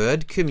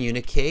could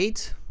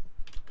communicate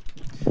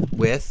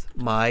with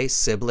my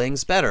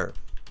siblings better.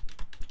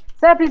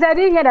 Sir, please, I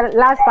didn't hear the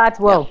last part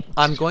well. Yeah,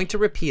 I'm going to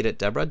repeat it,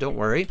 Deborah. Don't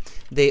worry.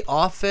 They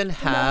often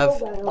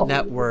have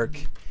network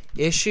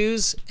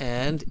issues,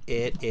 and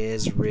it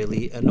is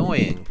really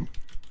annoying.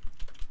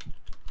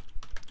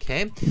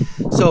 Okay,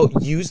 so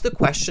use the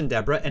question,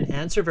 Deborah, and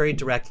answer very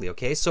directly.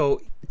 Okay, so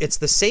it's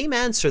the same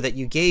answer that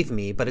you gave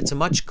me, but it's a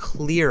much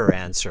clearer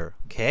answer.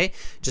 Okay,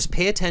 just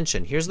pay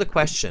attention. Here's the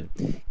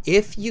question.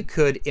 If you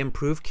could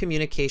improve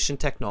communication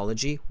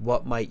technology,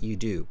 what might you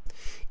do?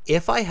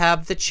 If I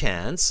have the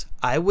chance,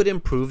 I would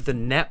improve the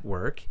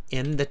network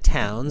in the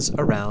towns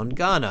around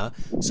Ghana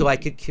so I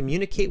could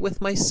communicate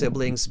with my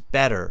siblings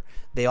better.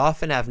 They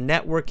often have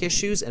network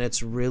issues and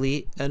it's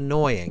really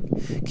annoying.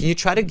 Can you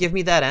try to give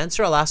me that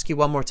answer? I'll ask you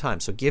one more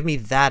time. So give me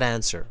that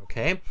answer,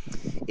 okay?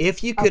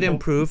 If you could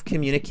improve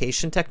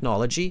communication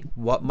technology,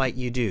 what might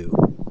you do?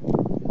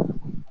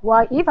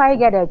 Well, if I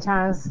get a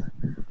chance,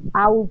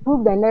 I will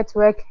improve the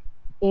network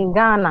in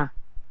Ghana.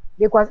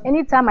 Because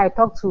anytime I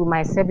talk to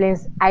my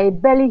siblings, I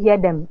barely hear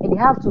them. And they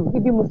have to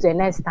even move to the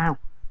next town.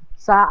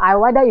 So I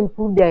rather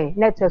improve the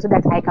network so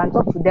that I can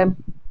talk to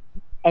them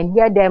and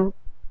hear them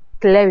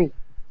clearly.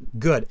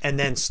 Good. And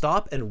then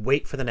stop and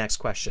wait for the next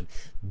question.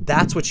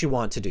 That's what you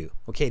want to do.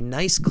 Okay,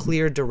 nice,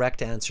 clear,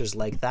 direct answers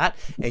like that.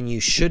 And you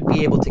should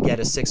be able to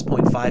get a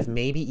 6.5,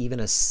 maybe even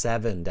a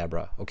 7,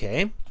 Deborah.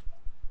 Okay?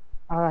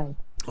 All right.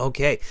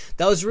 Okay,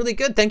 that was really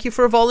good. Thank you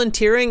for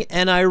volunteering,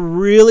 and I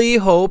really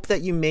hope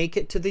that you make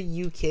it to the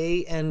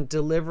UK and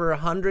deliver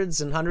hundreds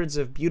and hundreds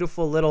of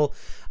beautiful little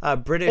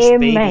British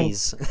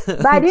babies.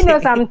 But you know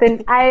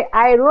something?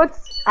 I wrote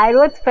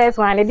first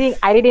one. I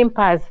didn't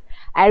pass.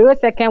 I wrote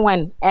second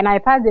one, and I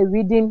passed the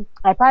reading.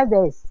 I passed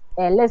the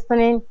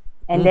listening,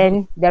 and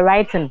then the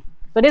writing.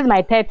 So this is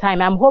my third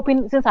time. I'm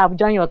hoping since I've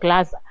joined your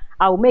class,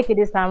 I'll make it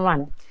this time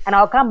around, and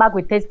I'll come back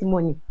with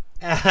testimony.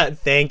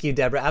 Thank you,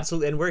 Deborah.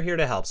 Absolutely. And we're here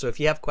to help. So if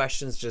you have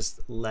questions,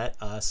 just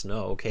let us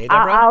know. Okay,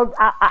 Deborah?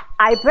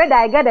 I pray that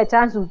I get a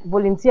chance to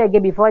volunteer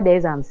again before the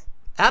exams.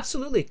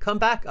 Absolutely. Come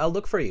back. I'll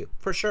look for you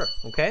for sure.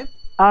 Okay?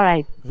 All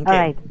right. Okay. All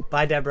right.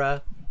 Bye,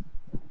 Deborah.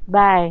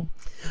 Bye.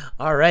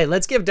 All right.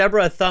 Let's give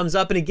Deborah a thumbs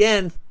up. And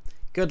again,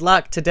 good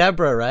luck to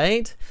Deborah,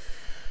 right?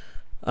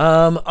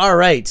 All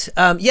right.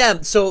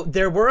 Yeah, so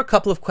there were a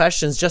couple of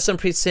questions.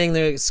 Justinpreet saying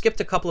they skipped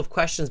a couple of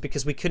questions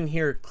because we couldn't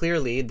hear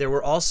clearly. There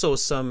were also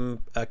some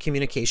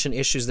communication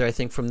issues there, I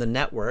think, from the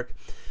network.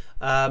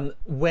 So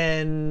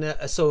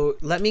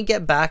let me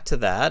get back to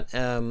that.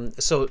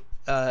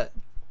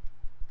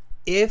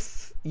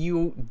 If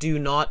you do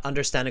not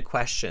understand a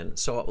question,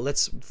 so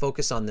let's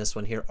focus on this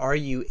one here. Are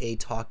you a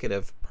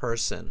talkative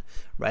person,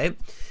 right?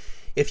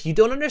 If you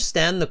don't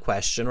understand the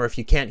question, or if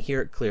you can't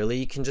hear it clearly,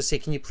 you can just say,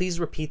 can you please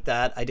repeat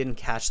that? I didn't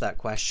catch that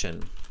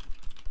question.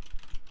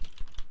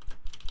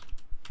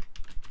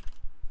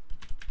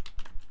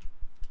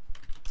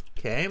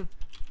 Okay.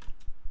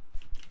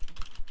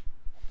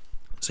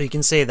 So you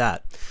can say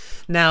that.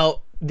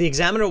 Now, the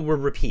examiner will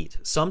repeat.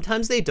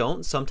 Sometimes they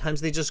don't.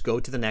 Sometimes they just go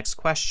to the next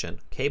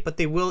question. Okay, but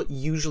they will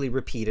usually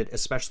repeat it,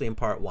 especially in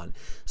part 1.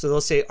 So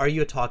they'll say, are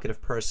you a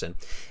talkative person?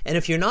 And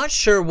if you're not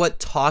sure what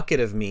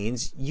talkative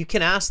means, you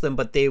can ask them,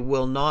 but they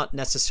will not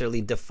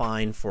necessarily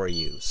define for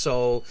you.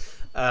 So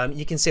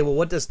you can say, well,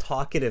 what does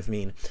talkative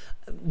mean?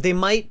 They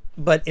might,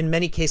 but in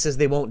many cases,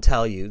 they won't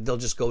tell you. They'll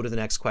just go to the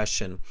next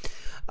question.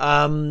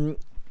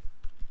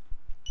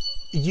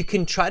 You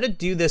can try to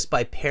do this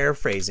by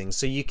paraphrasing.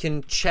 So you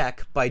can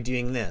check by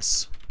doing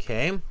this,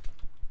 okay?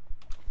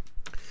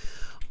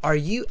 Are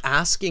you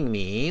asking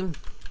me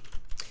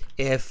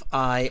if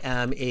I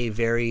am a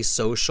very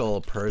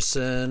social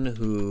person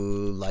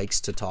who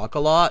likes to talk a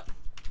lot?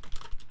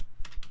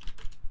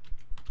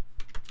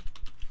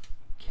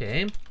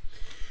 Okay.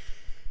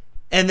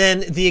 And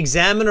then the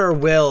examiner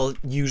will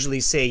usually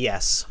say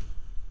yes.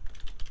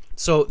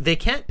 So they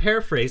can't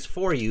paraphrase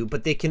for you,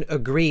 but they can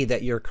agree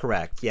that you're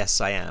correct. Yes,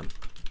 I am.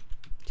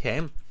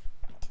 Okay,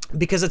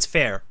 because it's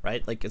fair,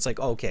 right? Like it's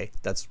like, oh, okay,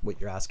 that's what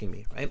you're asking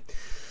me, right?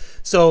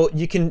 So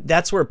you can,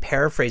 that's where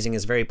paraphrasing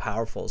is very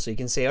powerful. So you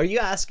can say, are you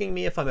asking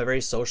me if I'm a very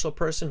social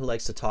person who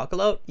likes to talk a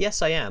lot?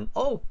 Yes, I am.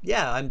 Oh,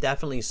 yeah, I'm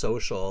definitely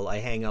social. I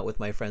hang out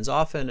with my friends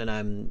often, and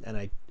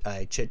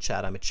I chit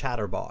chat. I'm a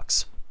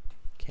chatterbox.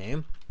 Okay.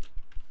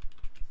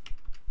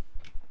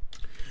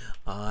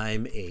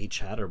 I'm a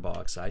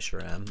chatterbox. I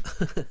sure am.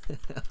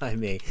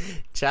 I'm a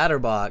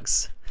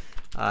chatterbox.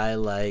 I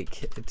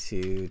like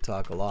to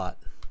talk a lot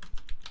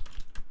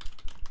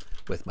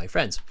with my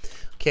friends.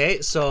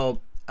 Okay,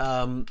 so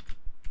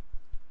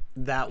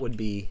that would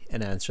be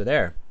an answer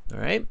there. All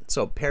right,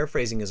 so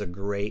paraphrasing is a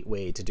great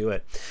way to do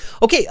it.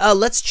 Okay,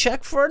 let's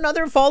check for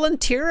another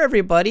volunteer,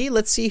 everybody.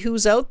 Let's see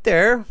who's out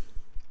there.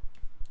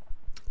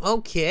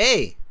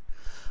 Okay,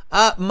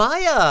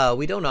 Maya.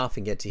 We don't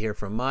often get to hear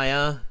from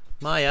Maya.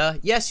 Maya,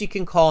 yes, you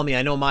can call me.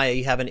 I know, Maya,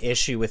 you have an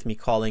issue with me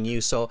calling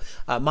you. So,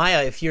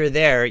 Maya, if you're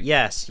there,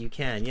 yes, you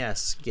can.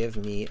 Yes, give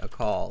me a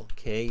call.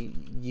 Okay.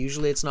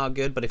 Usually it's not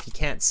good, but if you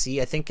can't see,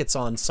 I think it's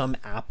on some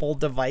Apple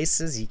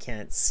devices. You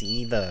can't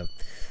see the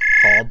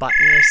call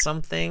button or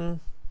something.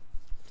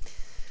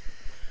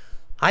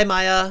 Hi,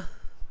 Maya.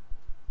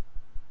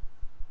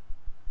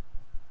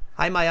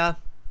 Hi, Maya.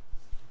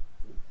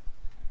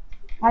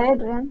 Hi,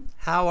 Adrian.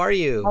 How are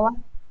you?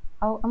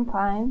 Oh, I'm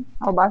fine.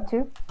 How about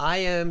you? I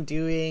am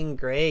doing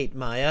great,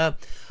 Maya.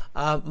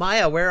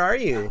 Maya, where are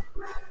you?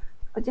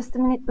 Oh, just a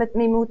minute. Let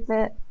me mute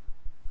the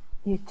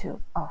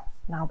YouTube. Oh,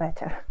 now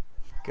better.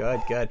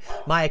 Good, good.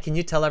 Maya, can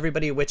you tell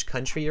everybody which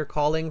country you're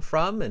calling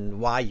from and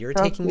why you're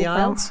Turkey taking the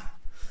IELTS?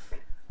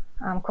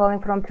 I'm calling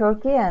from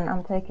Turkey and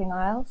I'm taking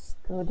IELTS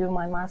to do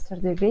my master's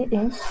degree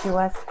in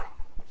US.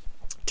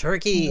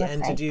 Turkey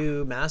and to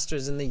do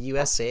masters in the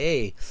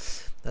USA.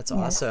 That's Yes.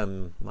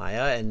 awesome,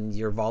 Maya, and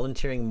you're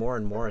volunteering more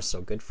and more, so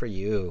good for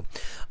you.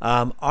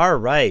 All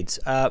right,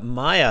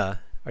 Maya,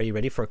 are you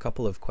ready for a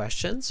couple of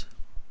questions?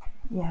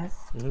 Yes.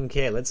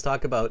 Okay, let's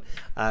talk about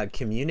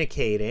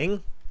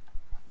communicating.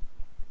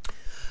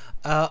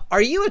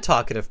 Are you a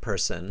talkative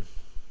person?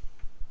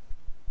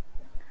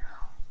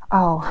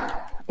 Oh,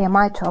 am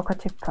I a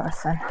talkative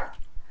person?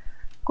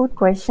 Good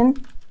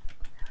question.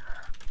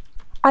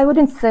 I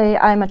wouldn't say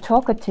I'm a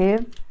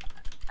talkative.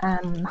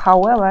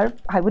 However,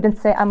 I wouldn't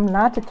say I'm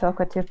not a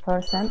talkative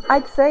person.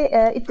 I'd say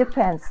it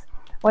depends.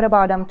 What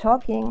about I'm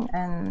talking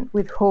and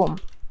with whom?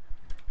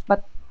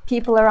 But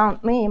people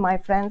around me, my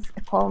friends,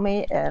 call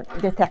me a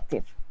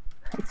detective.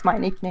 It's my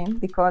nickname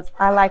because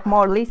I like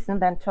more listen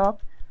than talk,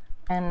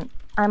 and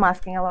I'm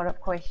asking a lot of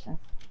questions.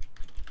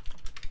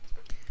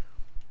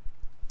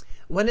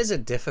 When is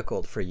it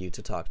difficult for you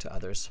to talk to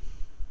others?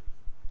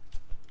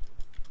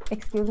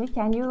 Excuse me,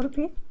 can you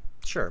repeat?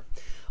 Sure.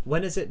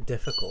 When is it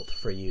difficult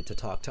for you to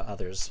talk to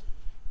others?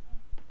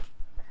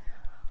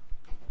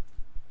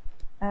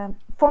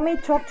 For me,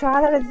 talk to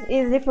others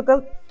is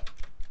difficult.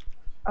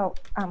 Oh,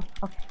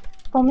 okay.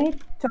 For me,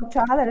 talk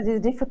to others is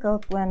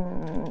difficult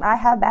when I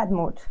have bad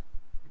mood.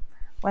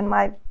 When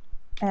my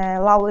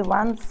lovely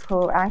ones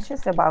who are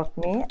anxious about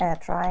me,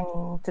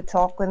 trying to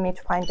talk with me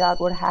to find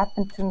out what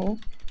happened to me,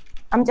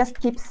 I'm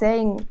just keep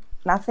saying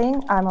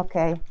nothing. I'm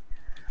okay.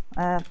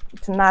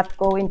 To not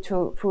go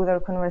into further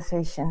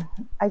conversation.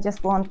 I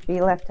just won't be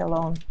left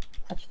alone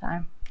such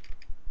time.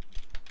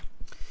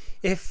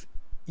 If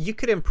you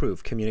could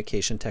improve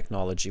communication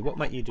technology, what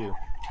might you do?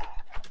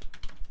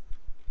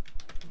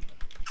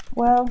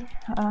 Well,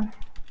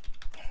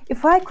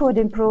 if I could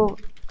improve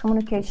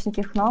communication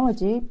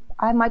technology,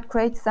 I might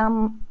create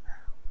some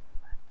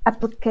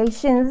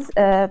applications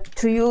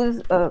to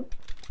use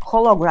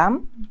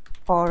hologram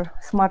for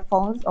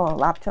smartphones or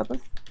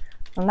laptops.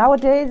 So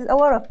nowadays, a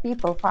lot of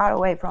people far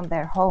away from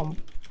their home,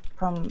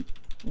 from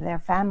their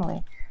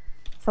family.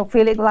 So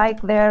feeling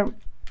like they're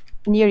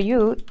near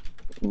you,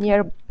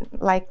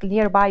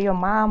 nearby your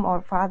mom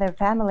or father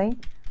family,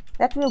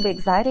 that will be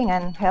exciting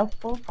and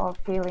helpful for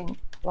feeling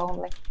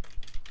lonely.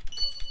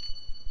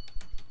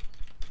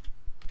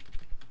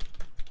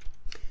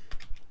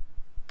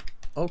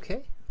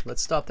 Okay,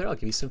 let's stop there. I'll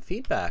give you some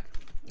feedback.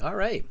 All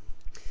right.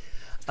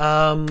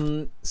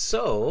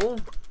 So,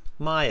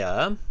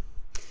 Maya,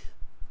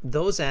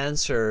 those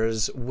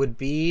answers would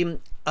be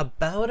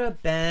about a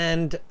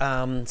band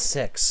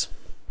 6.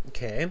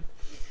 Okay.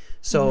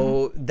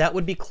 So that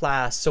would be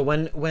class. So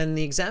when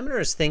the examiner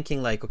is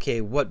thinking like,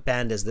 okay, what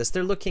band is this?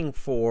 They're looking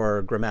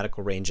for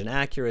grammatical range and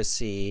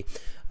accuracy,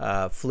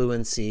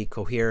 fluency,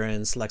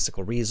 coherence,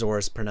 lexical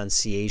resource,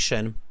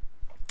 pronunciation.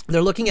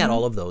 They're looking at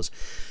all of those.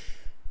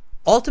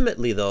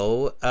 Ultimately,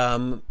 though,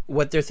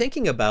 what they're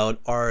thinking about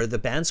are the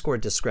band score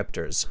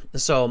descriptors.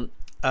 So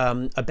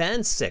a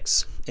band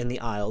 6 in the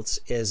IELTS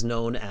is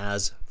known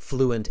as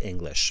fluent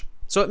English.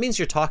 So it means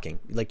you're talking,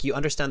 like you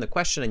understand the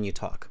question and you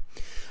talk,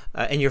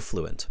 and you're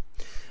fluent.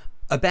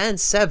 A band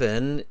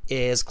 7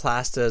 is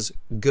classed as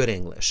good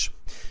English.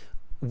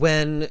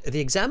 When the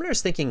examiner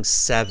is thinking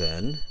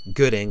 7,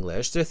 good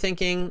English, they're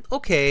thinking,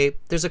 okay,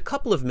 there's a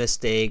couple of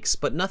mistakes,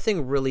 but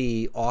nothing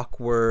really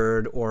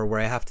awkward or where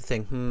I have to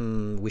think,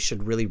 we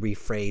should really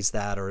rephrase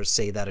that or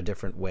say that a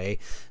different way.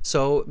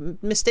 So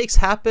mistakes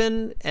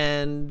happen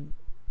and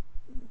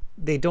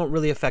they don't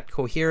really affect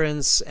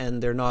coherence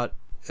and they're not,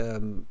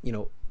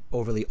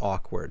 overly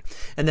awkward.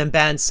 And then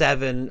band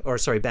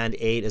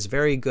 8 is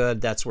very good.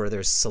 That's where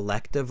there's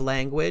selective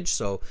language.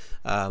 So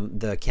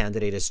the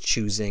candidate is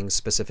choosing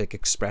specific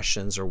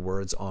expressions or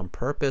words on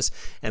purpose.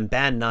 And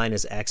band 9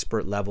 is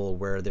expert level,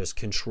 where there's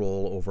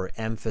control over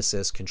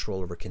emphasis,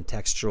 control over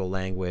contextual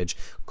language.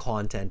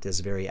 Content is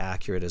very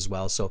accurate as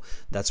well. So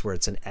that's where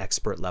it's an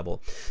expert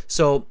level.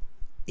 So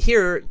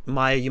here,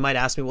 Maya, you might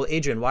ask me, well,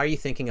 Adrian, why are you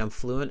thinking I'm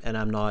fluent and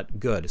I'm not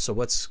good? So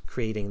what's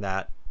creating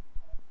that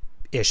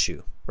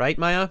issue? Right,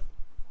 Maya?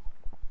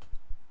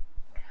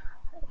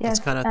 Yes,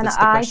 that's and the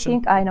I question.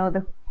 think I know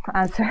the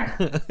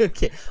answer.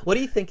 Okay, what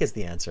do you think is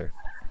the answer?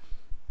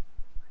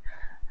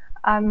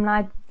 I'm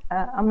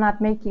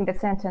not making the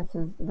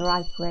sentences the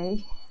right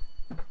way.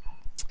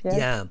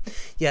 Yes.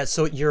 Yeah.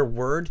 So your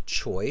word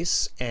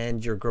choice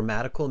and your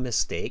grammatical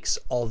mistakes,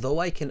 although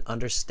I can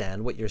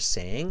understand what you're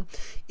saying,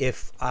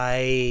 if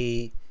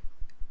I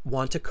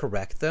want to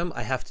correct them,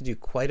 I have to do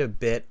quite a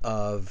bit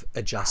of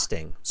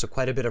adjusting. So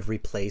quite a bit of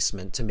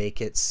replacement to make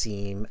it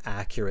seem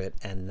accurate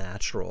and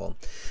natural.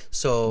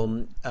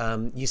 So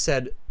you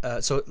said,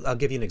 so I'll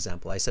give you an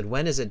example. I said,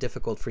 when is it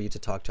difficult for you to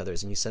talk to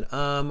others? And you said,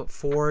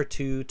 for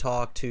to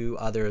talk to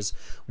others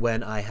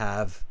when I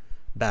have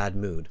bad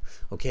mood.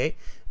 Okay.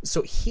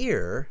 So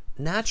here,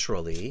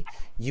 naturally,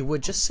 you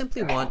would just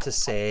simply want to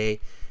say,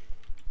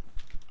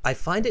 I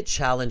find it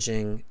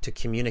challenging to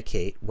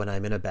communicate when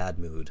I'm in a bad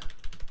mood.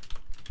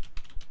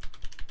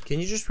 Can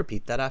you just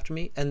repeat that after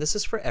me? And this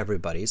is for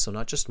everybody, so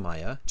not just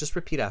Maya. Just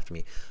repeat after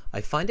me. I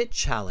find it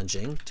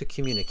challenging to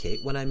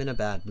communicate when I'm in a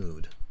bad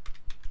mood.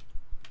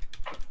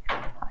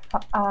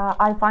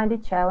 I find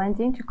it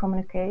challenging to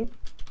communicate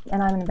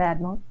when I'm in a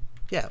bad mood.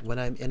 Yeah, when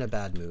I'm in a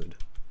bad mood.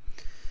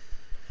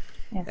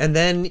 Yes. And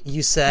then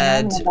you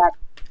said,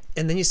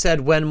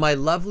 when my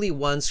lovely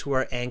ones who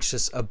are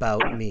anxious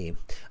about me.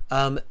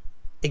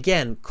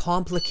 Again,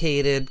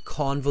 complicated,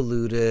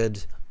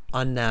 convoluted,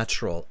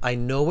 unnatural. I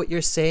know what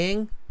you're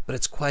saying, but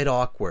it's quite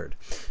awkward.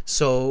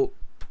 So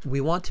we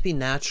want to be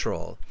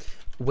natural.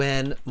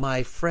 When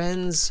my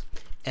friends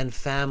and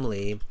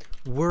family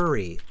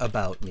worry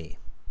about me.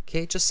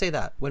 Okay, just say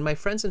that. When my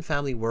friends and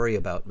family worry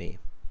about me.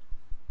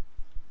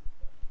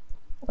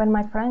 When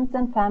my friends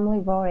and family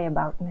worry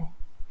about me.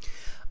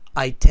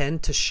 I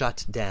tend to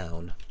shut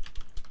down.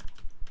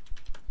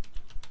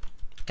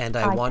 And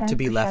I want to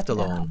be left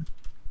alone.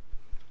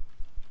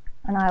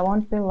 And I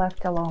won't be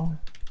left alone.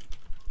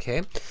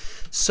 Okay,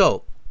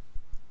 so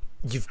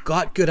you've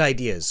got good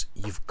ideas.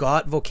 You've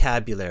got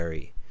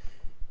vocabulary.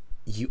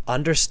 You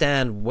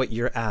understand what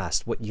you're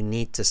asked, what you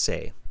need to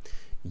say.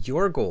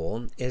 Your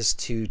goal is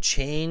to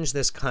change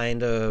this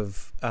kind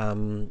of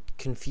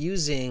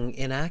confusing,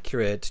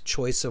 inaccurate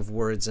choice of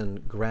words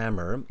and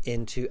grammar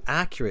into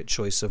accurate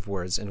choice of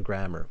words and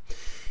grammar.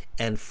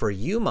 And for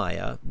you,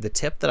 Maya, the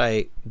tip that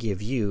I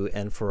give you,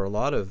 and for a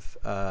lot of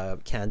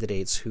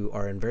candidates who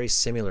are in very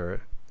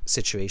similar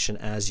situation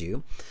as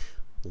you,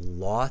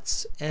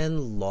 lots and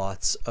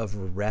lots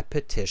of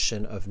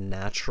repetition of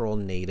natural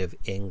native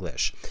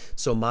English.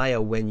 So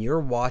Maya, when you're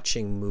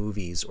watching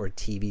movies or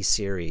TV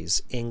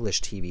series,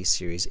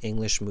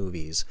 English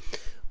movies,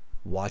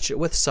 watch it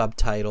with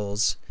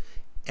subtitles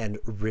and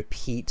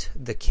repeat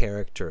the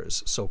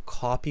characters. So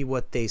copy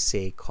what they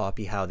say,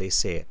 copy how they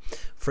say it.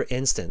 For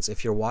instance,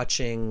 if you're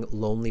watching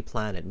Lonely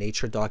Planet,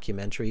 nature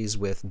documentaries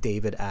with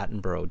David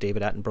Attenborough.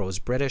 David Attenborough is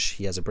British.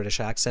 He has a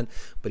British accent,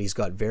 but he's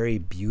got very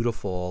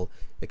beautiful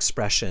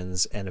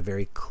expressions and a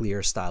very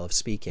clear style of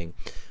speaking.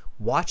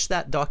 Watch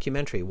that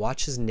documentary.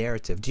 Watch his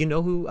narrative. Do you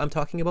know who I'm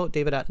talking about,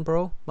 David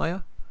Attenborough, Maya?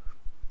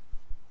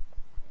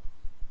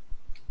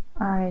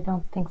 I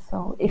don't think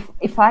so.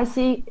 If I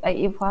see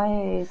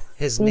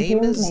his name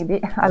him, is maybe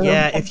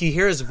if you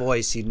hear his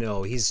voice, you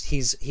know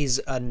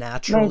he's a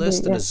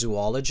naturalist and a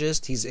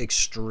zoologist. He's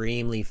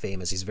extremely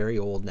famous. He's very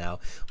old now,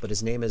 but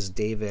his name is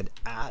David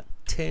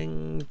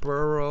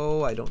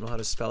Attenborough. I don't know how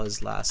to spell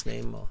his last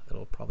name. Well,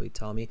 it'll probably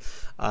tell me.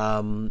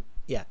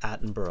 Yeah,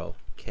 Attenborough.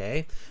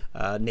 Okay,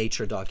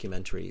 nature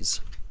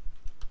documentaries.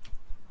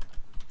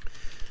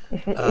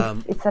 If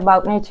it's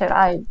about nature,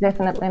 I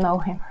definitely know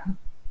him.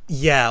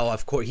 Yeah,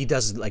 of course. He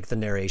does like the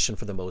narration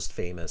for the most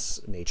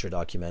famous nature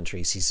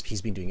documentaries.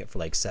 He's been doing it for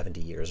like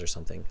 70 years or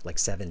something, like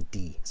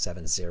 70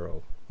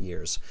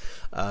 years.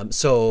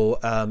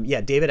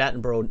 Yeah, David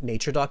Attenborough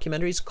nature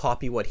documentaries,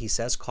 copy what he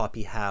says,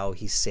 copy how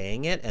he's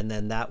saying it, and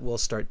then that will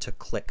start to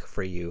click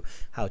for you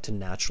how to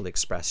naturally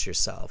express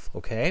yourself,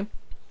 okay?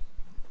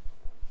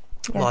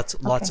 Yes,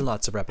 lots and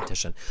lots of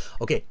repetition.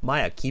 Okay,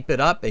 Maya, keep it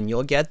up and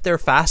you'll get there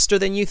faster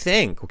than you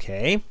think,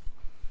 okay?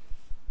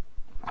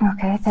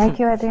 Okay, thank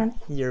you, Adrian.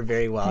 You're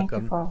very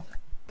welcome. Thank you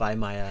Bye,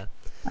 Maya.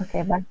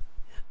 Okay, bye.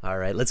 All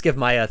right, let's give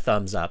Maya a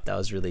thumbs up. That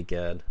was really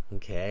good.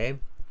 Okay.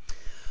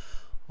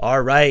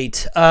 All right,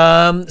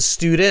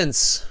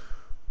 students,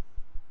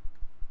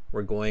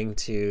 we're going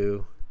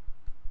to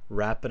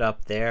wrap it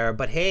up there.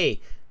 But hey,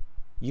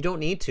 you don't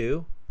need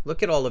to.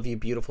 Look at all of you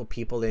beautiful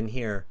people in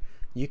here.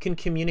 You can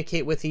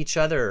communicate with each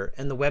other,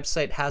 and the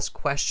website has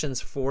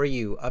questions for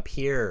you up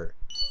here.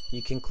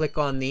 You can click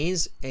on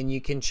these and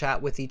you can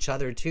chat with each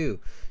other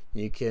too.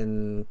 You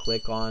can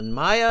click on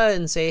Maya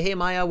and say, hey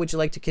Maya, would you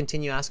like to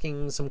continue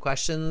asking some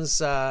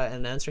questions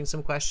and answering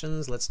some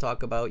questions? Let's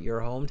talk about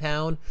your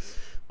hometown.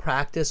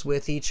 Practice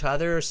with each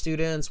other,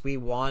 students. We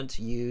want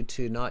you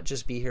to not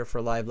just be here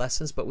for live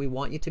lessons, but we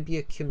want you to be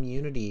a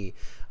community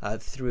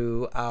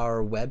through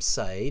our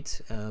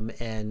website.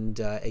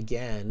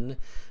 Again,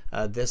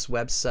 this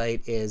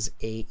website is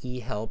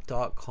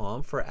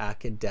aehelp.com for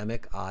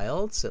academic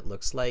IELTS. It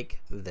looks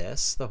like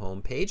this, the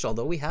homepage,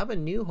 although we have a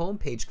new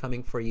homepage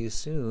coming for you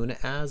soon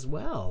as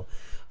well.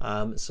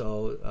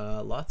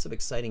 Lots of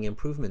exciting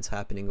improvements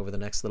happening over the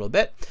next little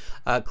bit.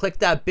 Click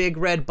that big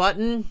red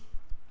button.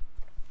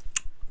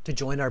 to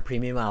join our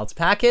premium IELTS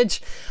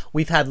package.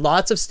 We've had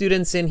lots of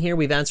students in here.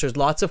 We've answered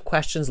lots of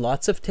questions,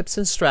 lots of tips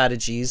and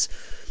strategies.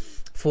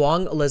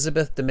 Fuang,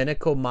 Elizabeth,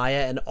 Domenico,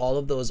 Maya, and all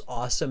of those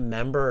awesome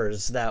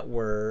members that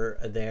were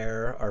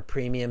there, our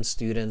premium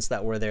students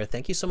that were there.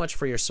 Thank you so much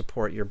for your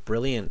support. You're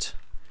brilliant,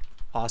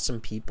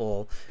 awesome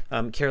people.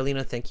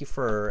 Carolina, thank you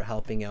for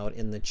helping out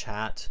in the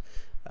chat.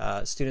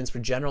 Students for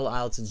general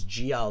IELTS, it's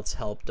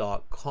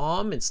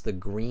gieltshelp.com. It's the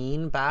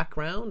green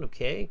background,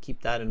 okay?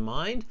 Keep that in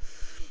mind.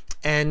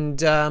 And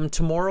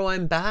tomorrow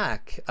I'm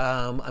back.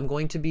 I'm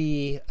going to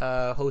be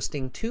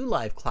hosting 2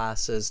 live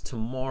classes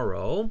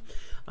tomorrow.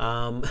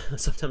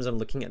 Sometimes I'm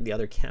looking at the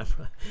other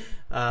camera.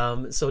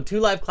 So 2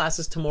 live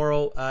classes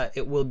tomorrow.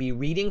 It will be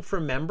reading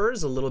for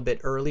members a little bit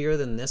earlier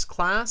than this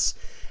class.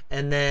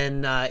 And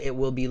then it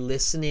will be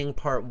listening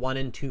part 1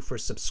 and 2 for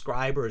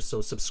subscribers. So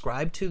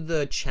subscribe to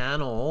the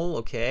channel,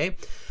 okay?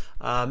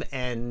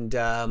 And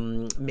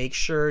make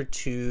sure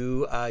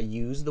to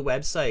use the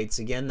websites.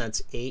 Again,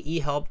 that's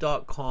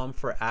aehelp.com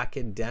for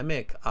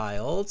academic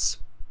IELTS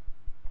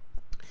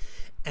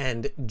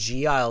and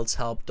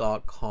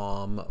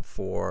gieltshelp.com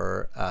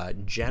for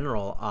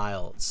general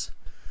IELTS.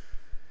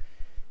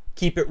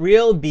 Keep it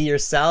real, be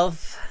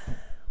yourself,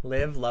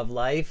 live, love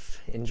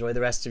life, enjoy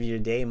the rest of your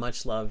day.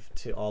 Much love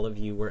to all of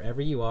you wherever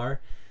you are.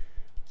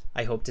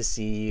 I hope to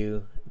see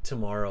you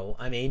tomorrow.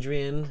 I'm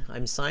Adrian.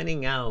 I'm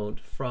signing out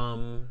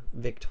from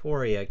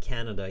Victoria,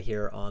 Canada,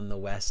 here on the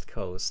West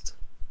Coast.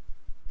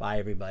 Bye,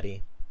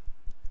 everybody.